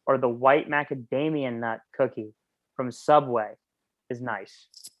or the white macadamia nut cookie from Subway is nice.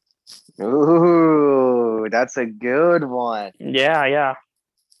 Ooh, that's a good one. Yeah.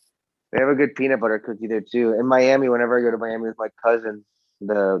 They have a good peanut butter cookie there too. In Miami, whenever I go to Miami with my cousins,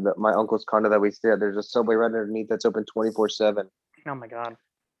 my uncle's condo that we stay at, there's a Subway right underneath that's open 24/7. Oh my God.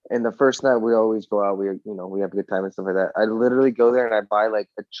 And the first night we always go out, we have a good time and stuff like that. I literally go there and I buy like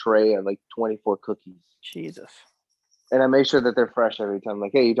a tray of like 24 cookies. Jesus. And I make sure that they're fresh every time.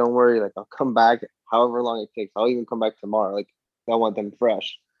 Like, hey, don't worry, like I'll come back however long it takes. I'll even come back tomorrow. Like I want them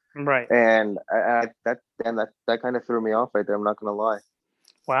fresh. Right. And that kind of threw me off right there. I'm not gonna lie.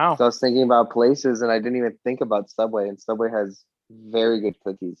 Wow. So I was thinking about places and I didn't even think about Subway, and Subway has very good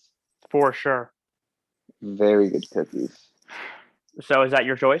cookies. For sure. Very good cookies. So is that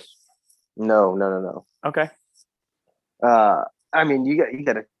your choice? No. Okay. I mean, you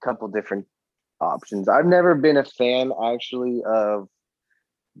got a couple different options. I've never been a fan actually of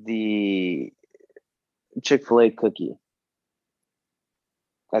the Chick-fil-A cookie.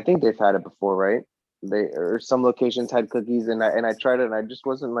 I think they've had it before, right? Some locations had cookies, and I tried it, and I just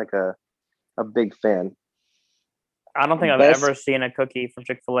wasn't like a big fan. I don't think I've ever seen a cookie from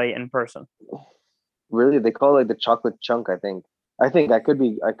Chick-fil-A in person. Really, they call it like the chocolate chunk. I think I could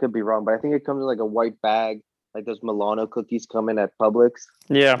be wrong, but I think it comes in like a white bag, like those Milano cookies come in at Publix.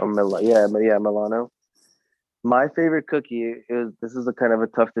 Yeah. Or Milano. My favorite cookie this is a kind of a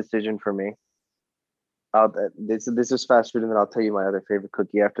tough decision for me. This is fast food, and then I'll tell you my other favorite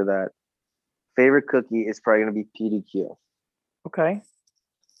cookie after that. Favorite cookie is probably going to be PDQ. Okay.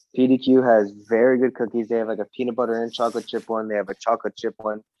 PDQ has very good cookies. They have like a peanut butter and chocolate chip one. They have a chocolate chip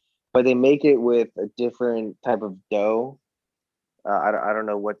one, but they make it with a different type of dough. I don't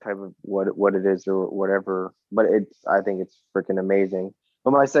know what type of what it is or whatever, but I think it's freaking amazing.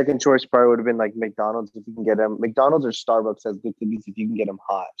 But my second choice probably would have been like McDonald's if you can get them. McDonald's or Starbucks has good cookies if you can get them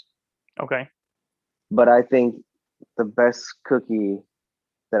hot. Okay. But I think the best cookie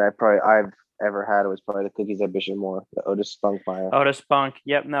that I've ever had was probably the cookies at Bishop Moore, the Otis Spunkmeyer. Otis Spunk.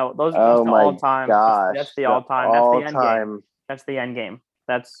 Yep. No, those. Oh That's the my all time. gosh! That's the all time. That's the end game. That's the end game.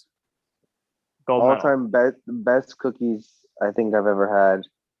 That's gold medal. All time best cookies I think I've ever had.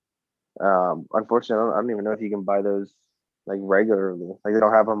 Unfortunately, I don't even know if you can buy those like regularly. Like they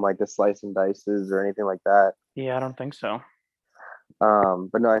don't have them like the slice and dices or anything like that. Yeah, I don't think so.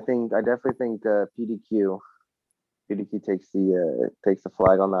 But no, I definitely think PDQ takes the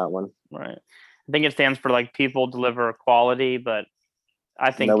flag on that one. Right. I think it stands for like people deliver quality, but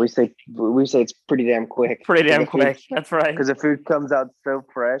I think we say it's pretty damn quick. Pretty damn quick. That's right. Because the food comes out so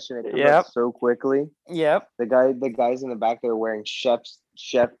fresh and it comes out so quickly. Yep. The guys in the back there wearing chef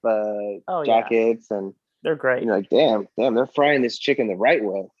jackets and they're great. You're like, damn, they're frying this chicken the right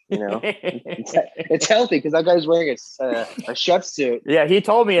way. You know, it's healthy because that guy's wearing a chef suit. Yeah, he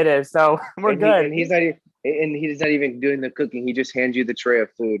told me it is, so we're good. And he's not even doing the cooking. He just hands you the tray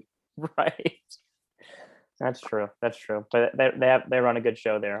of food. Right. That's true. But they run a good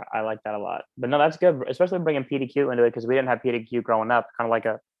show there. I like that a lot. But no, that's good, especially bringing PDQ into it because we didn't have PDQ growing up. Kind of like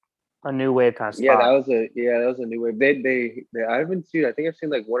a new wave kind of spot. Yeah, that was a new wave. They I haven't seen. I think I've seen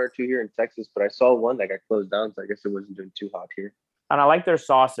like one or two here in Texas, but I saw one that got closed down, so I guess it wasn't doing too hot here. And I like their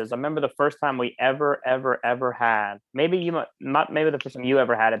sauces. I remember the first time we ever had. Maybe the first time you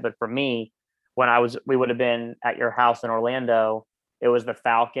ever had it, but for me, when we would have been at your house in Orlando. It was the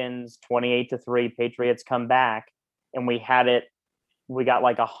Falcons 28-3 Patriots come back, and we had it. We got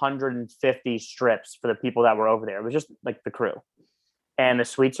like 150 strips for the people that were over there. It was just like the crew. And the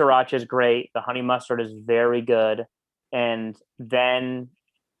sweet sriracha is great. The honey mustard is very good. And then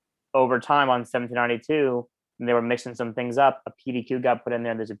over time on 1792, they were mixing some things up. A PDQ got put in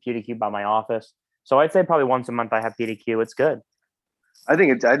there. There's a PDQ by my office. So I'd say probably once a month I have PDQ. It's good. I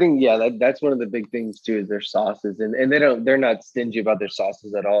think that's one of the big things too is their sauces, and they're not stingy about their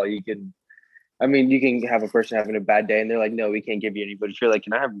sauces at all. You can have a person having a bad day and they're like, no, we can't give you any, but if you're like,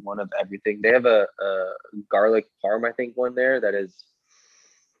 can I have one of everything? They have a garlic parm, I think one there that is,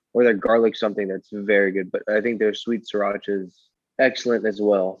 or their garlic something that's very good, but I think their sweet sriracha is excellent as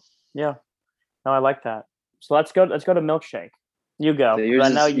well. Yeah, no, I like that. So let's go to milkshake. You go. So I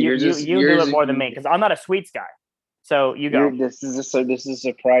know you do it more than me because I'm not a sweets guy. So you go. This is a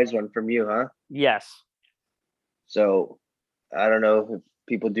surprise one from you, huh? Yes. So I don't know if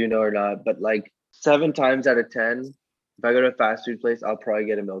people do know or not, but like 7 times out of 10, if I go to a fast food place, I'll probably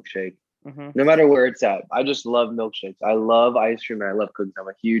get a milkshake. Mm-hmm. No matter where it's at. I just love milkshakes. I love ice cream and I love cookies. I'm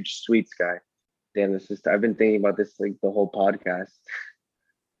a huge sweets guy. Damn, I've been thinking about this like the whole podcast.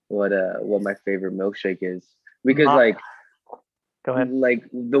 what my favorite milkshake is, because My, Go ahead. like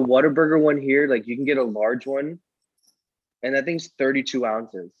the Whataburger one here, like you can get a large one, and that thing's 32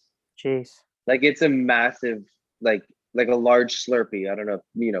 ounces. Jeez. Like it's a massive, like a large Slurpee. I don't know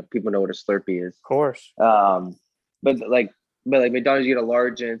if people know what a Slurpee is. Of course. But like McDonald's, you get a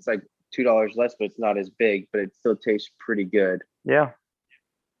large and it's like $2 less, but it's not as big, but it still tastes pretty good. Yeah.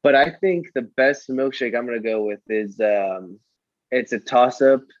 But I think the best milkshake I'm gonna go with is it's a toss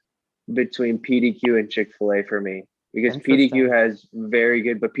up between PDQ and Chick-fil-A for me, because PDQ has very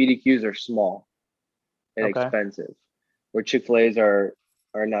good, but PDQs are small and expensive, where Chick-fil-A's are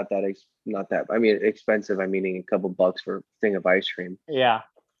not that. I mean, expensive. I'm meaning a couple bucks for a thing of ice cream. Yeah.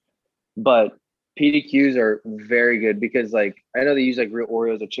 But PDQs are very good, because like I know they use like real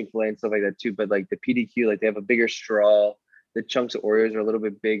Oreos at Chick-fil-A and stuff like that too, but like the PDQ, like they have a bigger straw. The chunks of Oreos are a little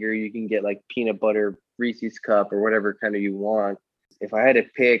bit bigger. You can get like peanut butter Reese's cup or whatever kind of you want. If I had to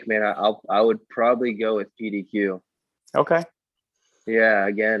pick, man, I would probably go with PDQ. Okay. Yeah,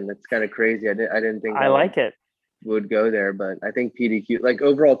 again, that's kind of crazy. I didn't think I like it. Would go there, but I think PDQ, like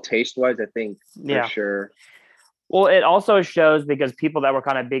overall taste wise, I think for sure. Well, it also shows, because people that were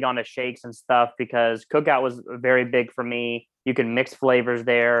kind of big on the shakes and stuff, because Cookout was very big for me. You can mix flavors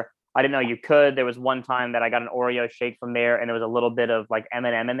there. I didn't know you could. There was one time that I got an Oreo shake from there, and there was a little bit of like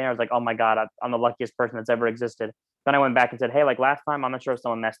M&M in there. I was like, oh my God, I'm the luckiest person that's ever existed. Then I went back and said, hey, like last time, I'm not sure if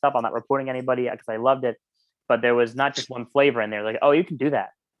someone messed up. I'm not reporting anybody because I loved it. But there was not just one flavor in there. Like, oh, you can do that.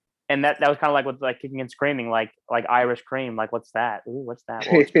 And that was kind of like with like kicking and screaming, like Irish cream. Like, what's that? Ooh, what's that?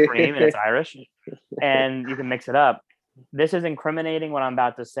 Well, it's cream and it's Irish. And you can mix it up. This is incriminating what I'm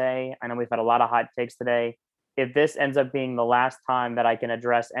about to say. I know we've had a lot of hot takes today. If this ends up being the last time that I can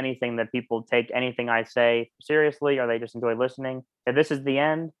address anything that people take anything I say seriously, or they just enjoy listening, if this is the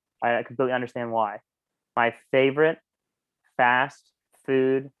end, I completely understand why. My favorite fast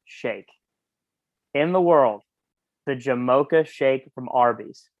food shake in the world, the Jamocha shake from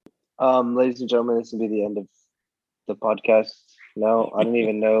Arby's. Ladies and gentlemen, this will be the end of the podcast. No, I didn't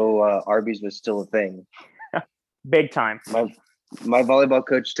even know Arby's was still a thing. Big time. My volleyball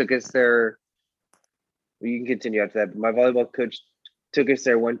coach took us there. You can continue after that. But my volleyball coach took us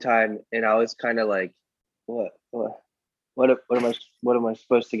there one time, and I was kind of like, "What am I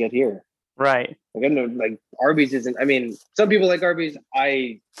supposed to get here?" Right. Like, I know, like Arby's isn't. I mean, some people like Arby's.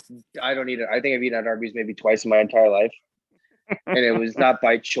 I don't eat it. I think I've eaten at Arby's maybe twice in my entire life, and it was not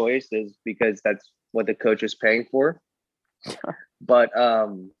by choice. It's because that's what the coach was paying for. But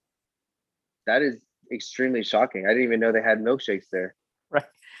that is extremely shocking. I didn't even know they had milkshakes there. Right.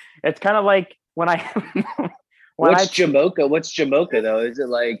 It's kind of like when I What's Jamocha? What's Jamocha though? Is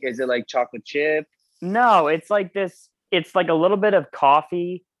it like chocolate chip? No, it's like this. It's like a little bit of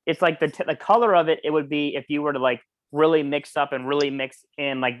coffee. It's like the color of it. It would be if you were to like really mix up and really mix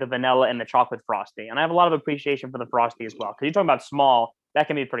in like the vanilla and the chocolate frosty. And I have a lot of appreciation for the frosty as well, because you're talking about small. That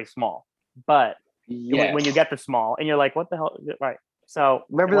can be pretty small, but when you get the small and you're like, what the hell? Right. So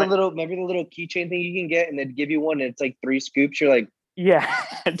remember the little keychain thing you can get, and they'd give you one, and it's like 3 scoops. You're like, yeah,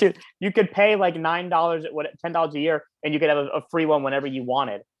 dude, you could pay like $9 $10 a year, and you could have a free one whenever you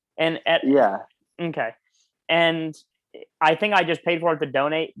wanted. Okay. And I think I just paid for it to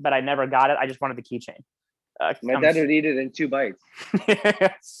donate, but I never got it. I just wanted the keychain. My dad would eat it in 2 bites.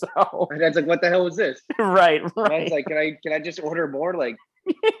 So my dad's like, "What the hell was this?" Right. Dad's like, "Can I just order more?" Like,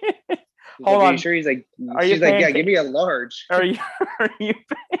 hold on. Sure. He's like, she's like, "Yeah, give me a large."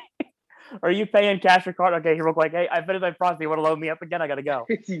 Are you paying cash or card? Okay, here real quick. Hey, I finished my frosty. You want to load me up again? I gotta go.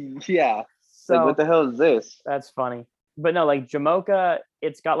 Yeah. So like, what the hell is this? That's funny. But no, like Jamocha,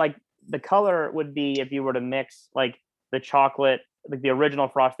 it's got like the color would be if you were to mix like the chocolate, like the original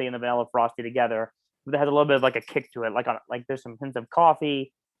frosty and the vanilla frosty together. It has a little bit of like a kick to it. Like there's some hints of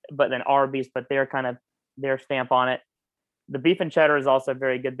coffee, but then Arby's, but they're kind of their stamp on it. The beef and cheddar is also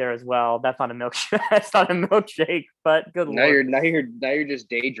very good there as well. That's not a milkshake. That's not a milkshake, but good now Lord. You're just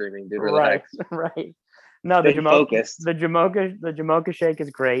daydreaming, dude. Relax. Right. No, the Jamocha shake is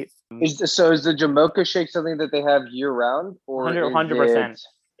great. Is the Jamocha shake something that they have year round, or 100%?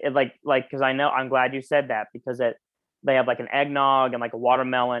 It like because I know, I'm glad you said that, because they have like an eggnog and like a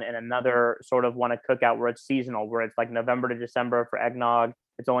watermelon and another sort of one at Cookout where it's seasonal, where it's like November to December for eggnog.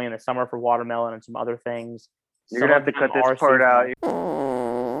 It's only in the summer for watermelon and some other things. You're gonna have to cut this part out.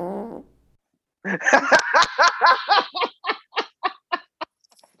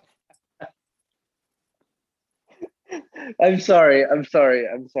 I'm sorry,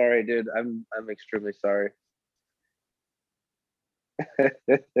 dude. I'm extremely sorry.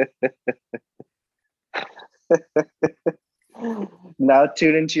 Now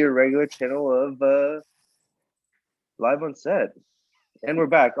tune into your regular channel of Live on Set. And we're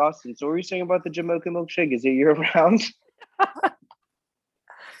back, Austin. So what were you saying about the Jamocha milkshake? Is it year round?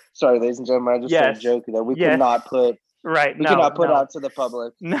 Sorry, ladies and gentlemen, I just started joking that we cannot put cannot put out to the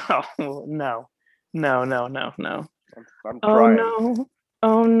public. No. I'm crying.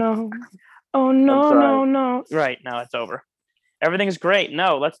 Oh no. Right, no, it's over. Everything's great.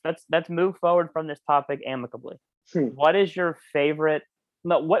 No, let's move forward from this topic amicably. What is your favorite?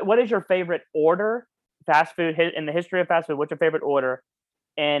 No, what is your favorite order? Fast food in the history of fast food. What's your favorite order?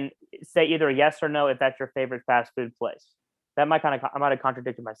 And say either yes or no if that's your favorite fast food place. That might I might have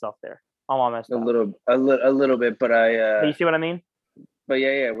contradicted myself there. I'm all messed up. A little bit, but But you see what I mean? But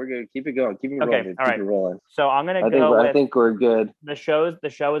yeah, we're good. Keep it going. Keep it rolling. Dude. Keep it rolling. So I'm gonna go. I think we're good. The show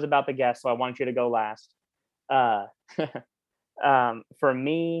is about the guest, so I want you to go last. For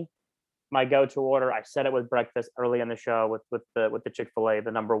me, my go-to order, I said it with breakfast early in the show with the Chick-fil-A,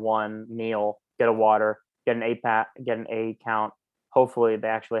 the number one meal. Get a water, get an A count. Hopefully, they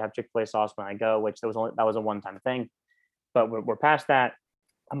actually have Chick-fil-A sauce when I go, which that was a one-time thing. But we're past that.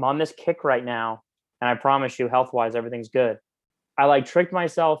 I'm on this kick right now, and I promise you, health-wise, everything's good. I tricked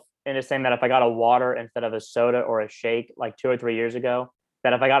myself into saying that if I got a water instead of a soda or a shake, like 2 or 3 years ago,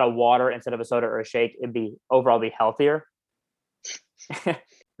 that if I got a water instead of a soda or a shake, it'd be healthier.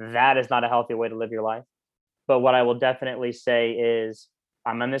 That is not a healthy way to live your life. But what I will definitely say is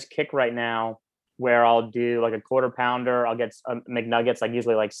I'm on this kick right now where I'll do like a quarter pounder. I'll get McNuggets, like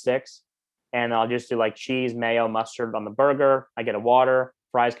usually like 6. And I'll just do like cheese, mayo, mustard on the burger. I get a water,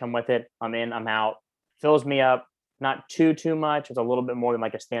 fries come with it. I'm in, I'm out. Fills me up. Not too much. It's a little bit more than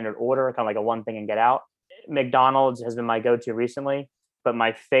like a standard order, kind of like a one thing and get out. McDonald's has been my go-to recently, but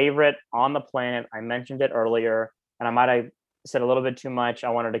my favorite on the planet, I mentioned it earlier, and I might have said a little bit too much.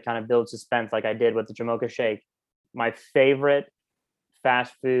 I wanted to kind of build suspense like I did with the Jamocha shake. My favorite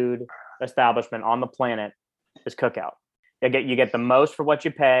fast food establishment on the planet is Cookout. You get the most for what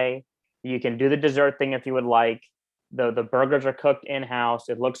you pay. You can do the dessert thing if you would like. The burgers are cooked in-house.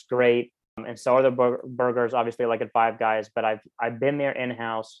 It looks great. And so are the burgers, obviously, like at Five Guys. But I've been there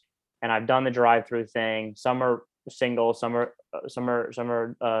in-house, and I've done the drive-through thing. Some are single, some are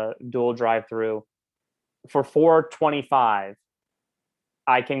dual drive-through. For $4.25,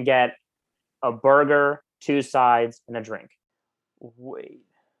 I can get a burger, 2 sides, and a drink. Wait,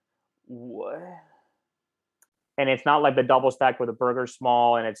 what? And it's not like the double stack where the burger's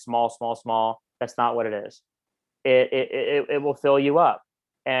small and it's small. That's not what it is. It will fill you up.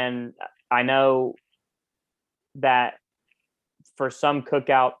 And I know that for some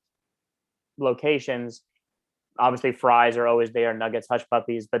Cookout locations, obviously fries are always there, nuggets, hush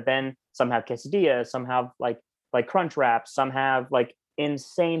puppies, but then some have quesadillas, some have like crunch wraps, some have like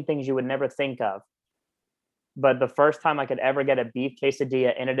insane things you would never think of. But the first time I could ever get a beef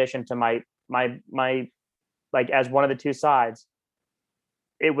quesadilla in addition to my like as one of the 2 sides,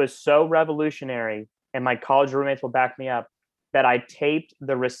 it was so revolutionary, and my college roommates will back me up, that I taped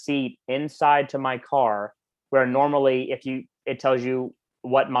the receipt inside to my car, where normally it tells you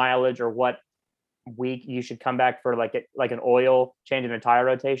what mileage or what week you should come back for like an oil change and a tire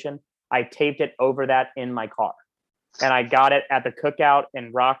rotation. I taped it over that in my car. And I got it at the Cookout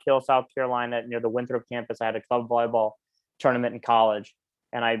in Rock Hill, South Carolina, near the Winthrop campus. I had a club volleyball tournament in college,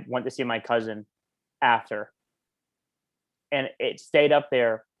 and I went to see my cousin after. And it stayed up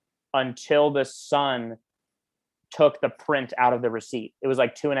there until the sun took the print out of the receipt. It was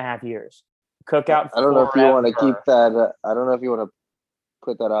like 2.5 years. Cookout. I don't know if you want to keep that. I don't know if you want to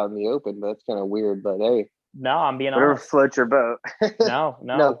put that out in the open, but it's kind of weird. But hey, no, I'm being whatever honest. Floats your boat. No.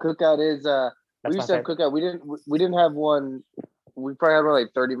 Cookout is. We used to have Cookout. We didn't have one. We probably had one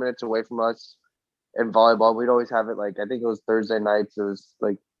like 30 minutes away from us in volleyball. We'd always have it like, I think it was Thursday nights. It was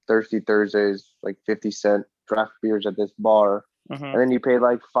like Thirsty Thursdays, like 50-cent draft beers at this bar. Mm-hmm. And then you paid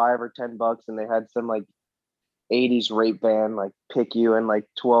like $5 or $10, and they had some like 80s rape band, like pick you and like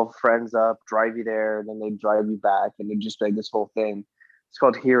 12 friends up, drive you there, and then they'd drive you back, and it'd just be like this whole thing. It's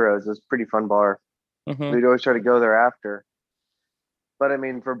called Heroes. It's a pretty fun bar. Mm-hmm. We'd always try to go there after. But I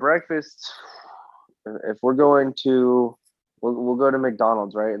mean, for breakfast, if we're going to, we'll go to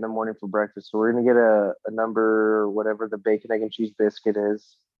McDonald's, right, in the morning for breakfast. So we're going to get a number, whatever the bacon, egg, and cheese biscuit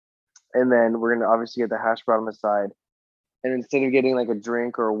is. And then we're going to obviously get the hash brown on the side. And instead of getting like a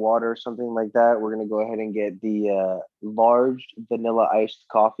drink or a water or something like that, we're going to go ahead and get the large vanilla iced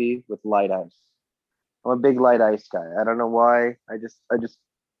coffee with light ice. I'm a big light ice guy. I don't know why. I just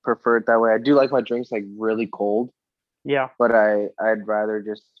prefer it that way. I do like my drinks like really cold. Yeah. But I'd rather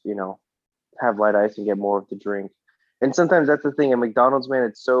just, have light ice and get more of the drink. And sometimes that's the thing at McDonald's, man,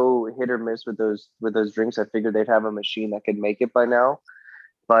 it's so hit or miss with those drinks. I figured they'd have a machine that could make it by now.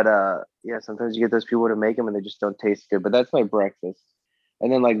 But yeah, sometimes you get those people to make them and they just don't taste good. But that's my breakfast.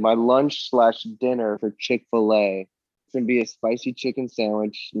 And then like my lunch slash dinner for Chick-fil-A, it's gonna be a spicy chicken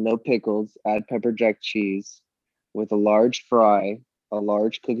sandwich, no pickles, add pepper jack cheese with a large fry, a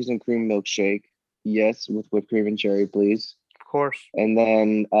large cookies and cream milkshake. Yes, with whipped cream and cherry, please. Of course. And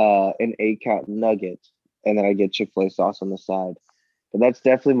then an 8-count nugget. And then I get Chick-fil-A sauce on the side. But that's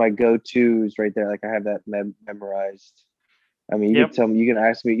definitely my go-tos right there. Like I have that memorized. I mean, you can tell me, you can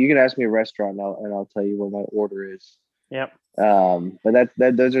ask me a restaurant and I'll tell you what my order is. Yep. But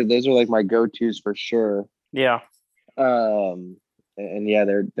those are like my go-tos for sure. Yeah. And yeah,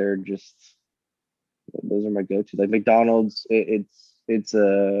 they're just, those are my go-tos. Like McDonald's, it's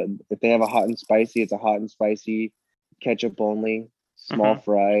if they have a hot and spicy, it's a hot and spicy ketchup only, small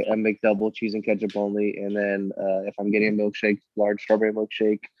fry, a McDouble cheese and ketchup only. And then if I'm getting a milkshake, large strawberry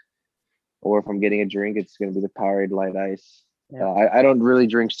milkshake, or if I'm getting a drink, it's going to be the Powerade Light Ice. Yeah. I don't really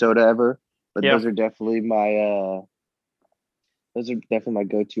drink soda ever, but those are definitely my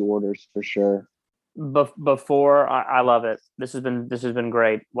go-to orders for sure. Before I love it. This has been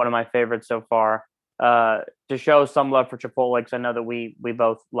great. One of my favorites so far. To show some love for Chipotle, because I know that we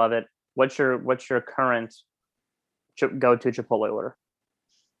both love it. What's your current go-to Chipotle order?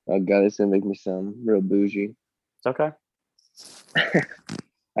 Oh God, it's gonna make me sound real bougie. It's okay.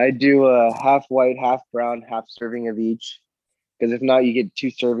 I do half white, half brown, half serving of each. Because if not, you get 2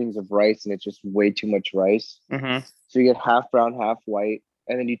 servings of rice, and it's just way too much rice. So you get half brown, half white,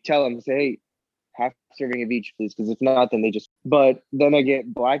 and then you tell them, say, hey, half serving of each, please. Because if not, then they just. But then I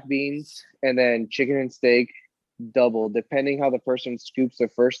get black beans and then chicken and steak, double, depending how the person scoops the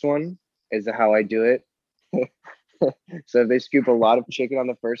first one is how I do it. So if they scoop a lot of chicken on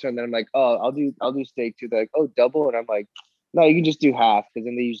the first one, then I'm like, oh, I'll do steak too. They're like, oh, double, and I'm like, no, you can just do half, because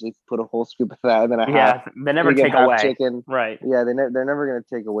then they usually put a whole scoop of that and then half. They never take away. Chicken. Right. Yeah, they're never gonna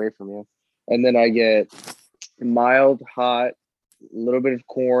take away from you. And then I get mild, hot, a little bit of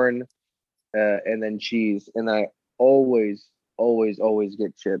corn, and then cheese. And I always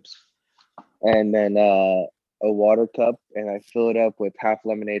get chips. And then a water cup, and I fill it up with half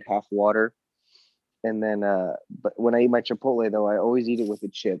lemonade, half water. And then, but when I eat my Chipotle though, I always eat it with the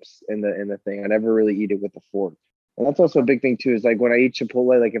chips in the thing. I never really eat it with the fork. And that's also a big thing too. Is like when I eat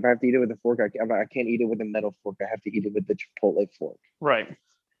Chipotle, like if I have to eat it with a fork, I can't eat it with a metal fork. I have to eat it with the Chipotle fork. Right.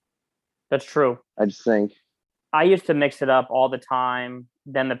 That's true. I just think. I used to mix it up all the time.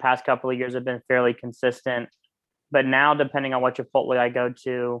 Then the past couple of years have been fairly consistent. But now, depending on what Chipotle I go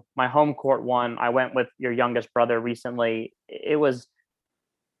to, my home court one, I went with your youngest brother recently. It was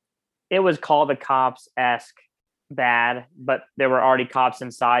Call the Cops-esque bad, but there were already cops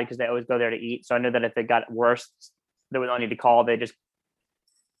inside because they always go there to eat. So I knew that if it got worse, there was no need to call. They just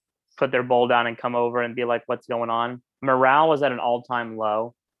put their bowl down and come over and be like, what's going on? Morale was at an all-time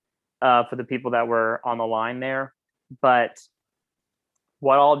low for the people that were on the line there. But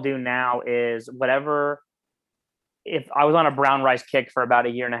what I'll do now is if I was on a brown rice kick for about a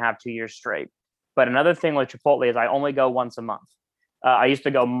year and a half, 2 years straight. But another thing with Chipotle is I only go once a month. I used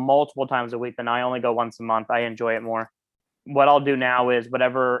to go multiple times a week, but now I only go once a month. I enjoy it more. What I'll do now is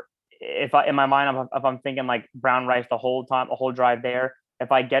whatever, if I'm thinking like brown rice the whole time, a whole drive there,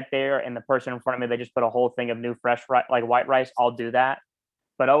 if I get there and the person in front of me, they just put a whole thing of new fresh like white rice, I'll do that.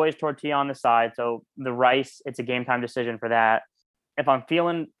 But always tortilla on the side. So the rice, it's a game time decision for that. If I'm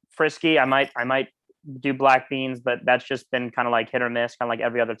feeling frisky, I might do black beans, but that's just been kind of like hit or miss, kind of like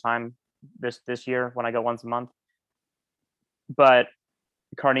every other time this year when I go once a month. But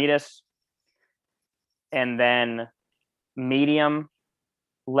carnitas, and then medium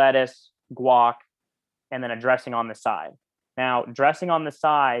lettuce, guac, and then a dressing on the side. Now, dressing on the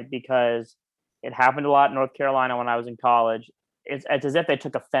side, because it happened a lot in North Carolina when I was in college, it's as if they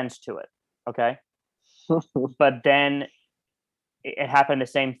took offense to it. Okay. But then it happened the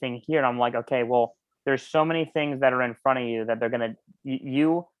same thing here. And I'm like, okay, well, there's so many things that are in front of you that they're going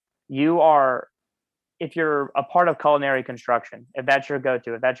to, you are, if you're a part of culinary construction, if that's your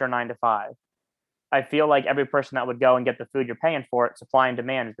go-to, if that's your 9 to 5, I feel like every person that would go and get the food, you're paying for it. Supply and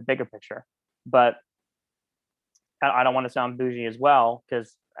demand is the bigger picture. But I don't want to sound bougie as well,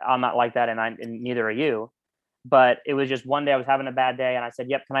 because I'm not like that, and neither are you. But it was just one day I was having a bad day, and I said,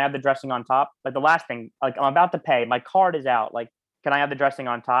 "Yep, can I have the dressing on top?" Like the last thing, like I'm about to pay, my card is out. Like, can I have the dressing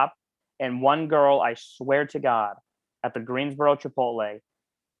on top? And one girl, I swear to God, at the Greensboro Chipotle,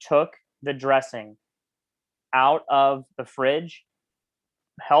 took the dressing out of the fridge,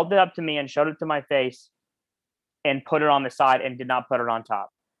 held it up to me and showed it to my face, and put it on the side and did not put it on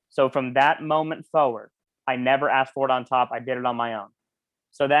top. So from that moment forward, I never asked for it on top. I did it on my own.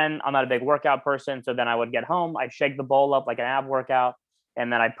 So then I'm not a big workout person. So then I would get home, I'd shake the bowl up like an ab workout,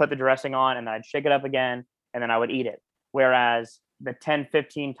 and then I'd put the dressing on, and then I'd shake it up again, and then I would eat it. Whereas the 10,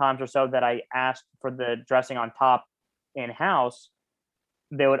 15 times or so that I asked for the dressing on top in-house,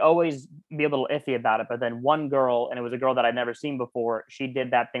 they would always be a little iffy about it. But then one girl, and it was a girl that I'd never seen before, she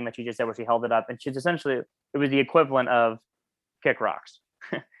did that thing that she just said where she held it up, and she's essentially, it was the equivalent of kick rocks.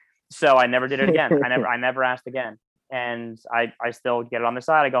 So I never did it again. I never asked again. And I still get it on the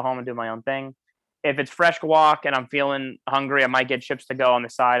side. I go home and do my own thing. If it's fresh guac and I'm feeling hungry, I might get chips to go on the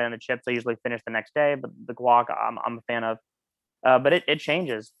side, and the chips I usually finish the next day. But the guac I'm a fan of. But it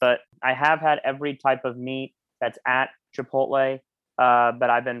changes. But I have had every type of meat that's at Chipotle. But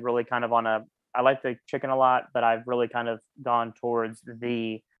I've been really kind of I like the chicken a lot, but I've really kind of gone towards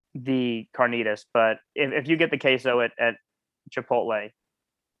the carnitas. But if you get the queso at Chipotle,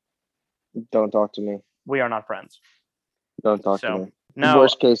 don't talk to me. We are not friends. Don't talk to me. No.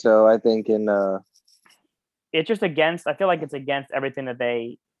 Worst queso, I think, it's just against, I feel like it's against everything that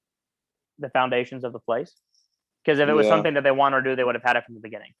the foundations of the place. Because if it was something that they want to do, they would have had it from the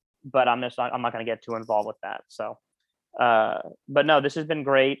beginning. But I'm not going to get too involved with that. So, but no, this has been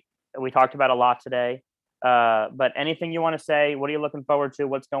great. We talked about a lot today. But anything you want to say? What are you looking forward to?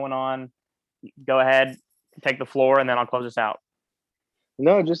 What's going on? Go ahead, take the floor, and then I'll close this out.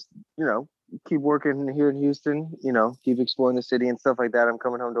 No, just, keep working here in Houston, keep exploring the city and stuff like that. I'm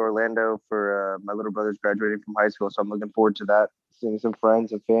coming home to Orlando for my little brother's graduating from high school, so I'm looking forward to that, seeing some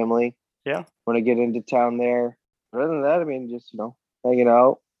friends and family. Yeah. When I get into town there. Other than that, I mean, just, hanging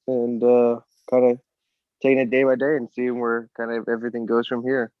out and kind of taking it day by day and seeing where kind of everything goes from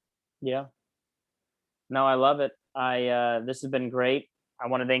here. Yeah. No, I love it. This has been great. I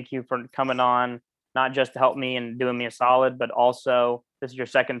want to thank you for coming on, not just to help me and doing me a solid, but also this is your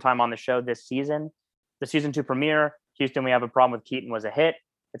second time on the show this season. The season 2 premiere, Houston, We Have a Problem with Keaton, was a hit.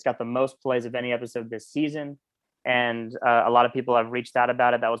 It's got the most plays of any episode this season. And a lot of people have reached out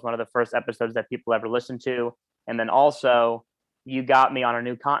about it. That was one of the first episodes that people ever listened to. And then also, you got me on a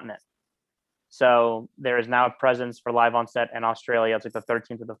new continent. So there is now a presence for Live on Set in Australia. It's like the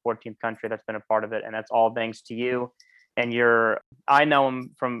 13th or the 14th country that's been a part of it. And that's all thanks to you. And I know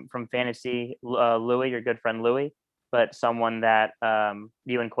him from fantasy, Louis, your good friend Louis, but someone that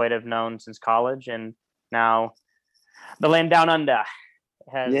you and Quaid have known since college, and now the land down under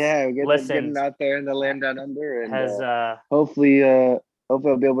has getting out there in the land down under, and has hopefully I'll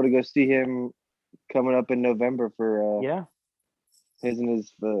be able to go see him coming up in November for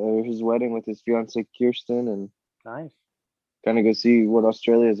his wedding with his fiancée Kirsten, and nice, kind of go see what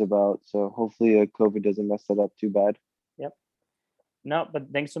Australia is about. So hopefully COVID doesn't mess that up too bad. Yep. No,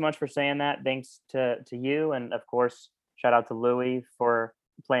 but thanks so much for saying that. Thanks to you. And of course, shout out to Louis for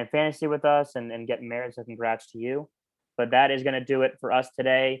playing fantasy with us and getting married. So congrats to you. But that is going to do it for us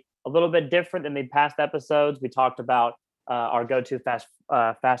today. A little bit different than the past episodes. We talked about our go-to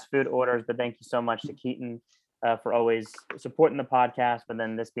fast food orders, but thank you so much to Keaton for always supporting the podcast. But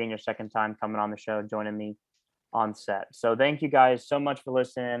then this being your second time coming on the show, joining me on set. So thank you guys so much for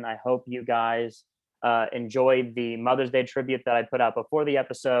listening. I hope you guys enjoyed the Mother's Day tribute that I put out before the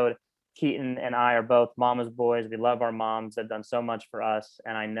episode. Keaton and I are both mama's boys. We love our moms. They've done so much for us.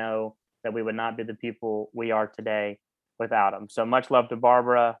 And I know that we would not be the people we are today without them. So much love to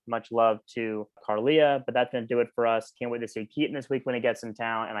Barbara. Much love to Carlia. But that's going to do it for us. Can't wait to see Keaton this week when he gets in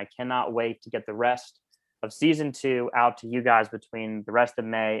town. And I cannot wait to get the rest of season 2 out to you guys between the rest of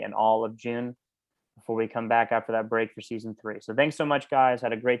May and all of June, before we come back after that break for season 3. So thanks so much, guys.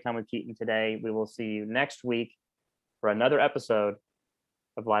 Had a great time with Keaton today. We will see you next week for another episode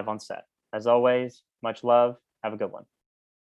of Live on Set. As always, much love. Have a good one.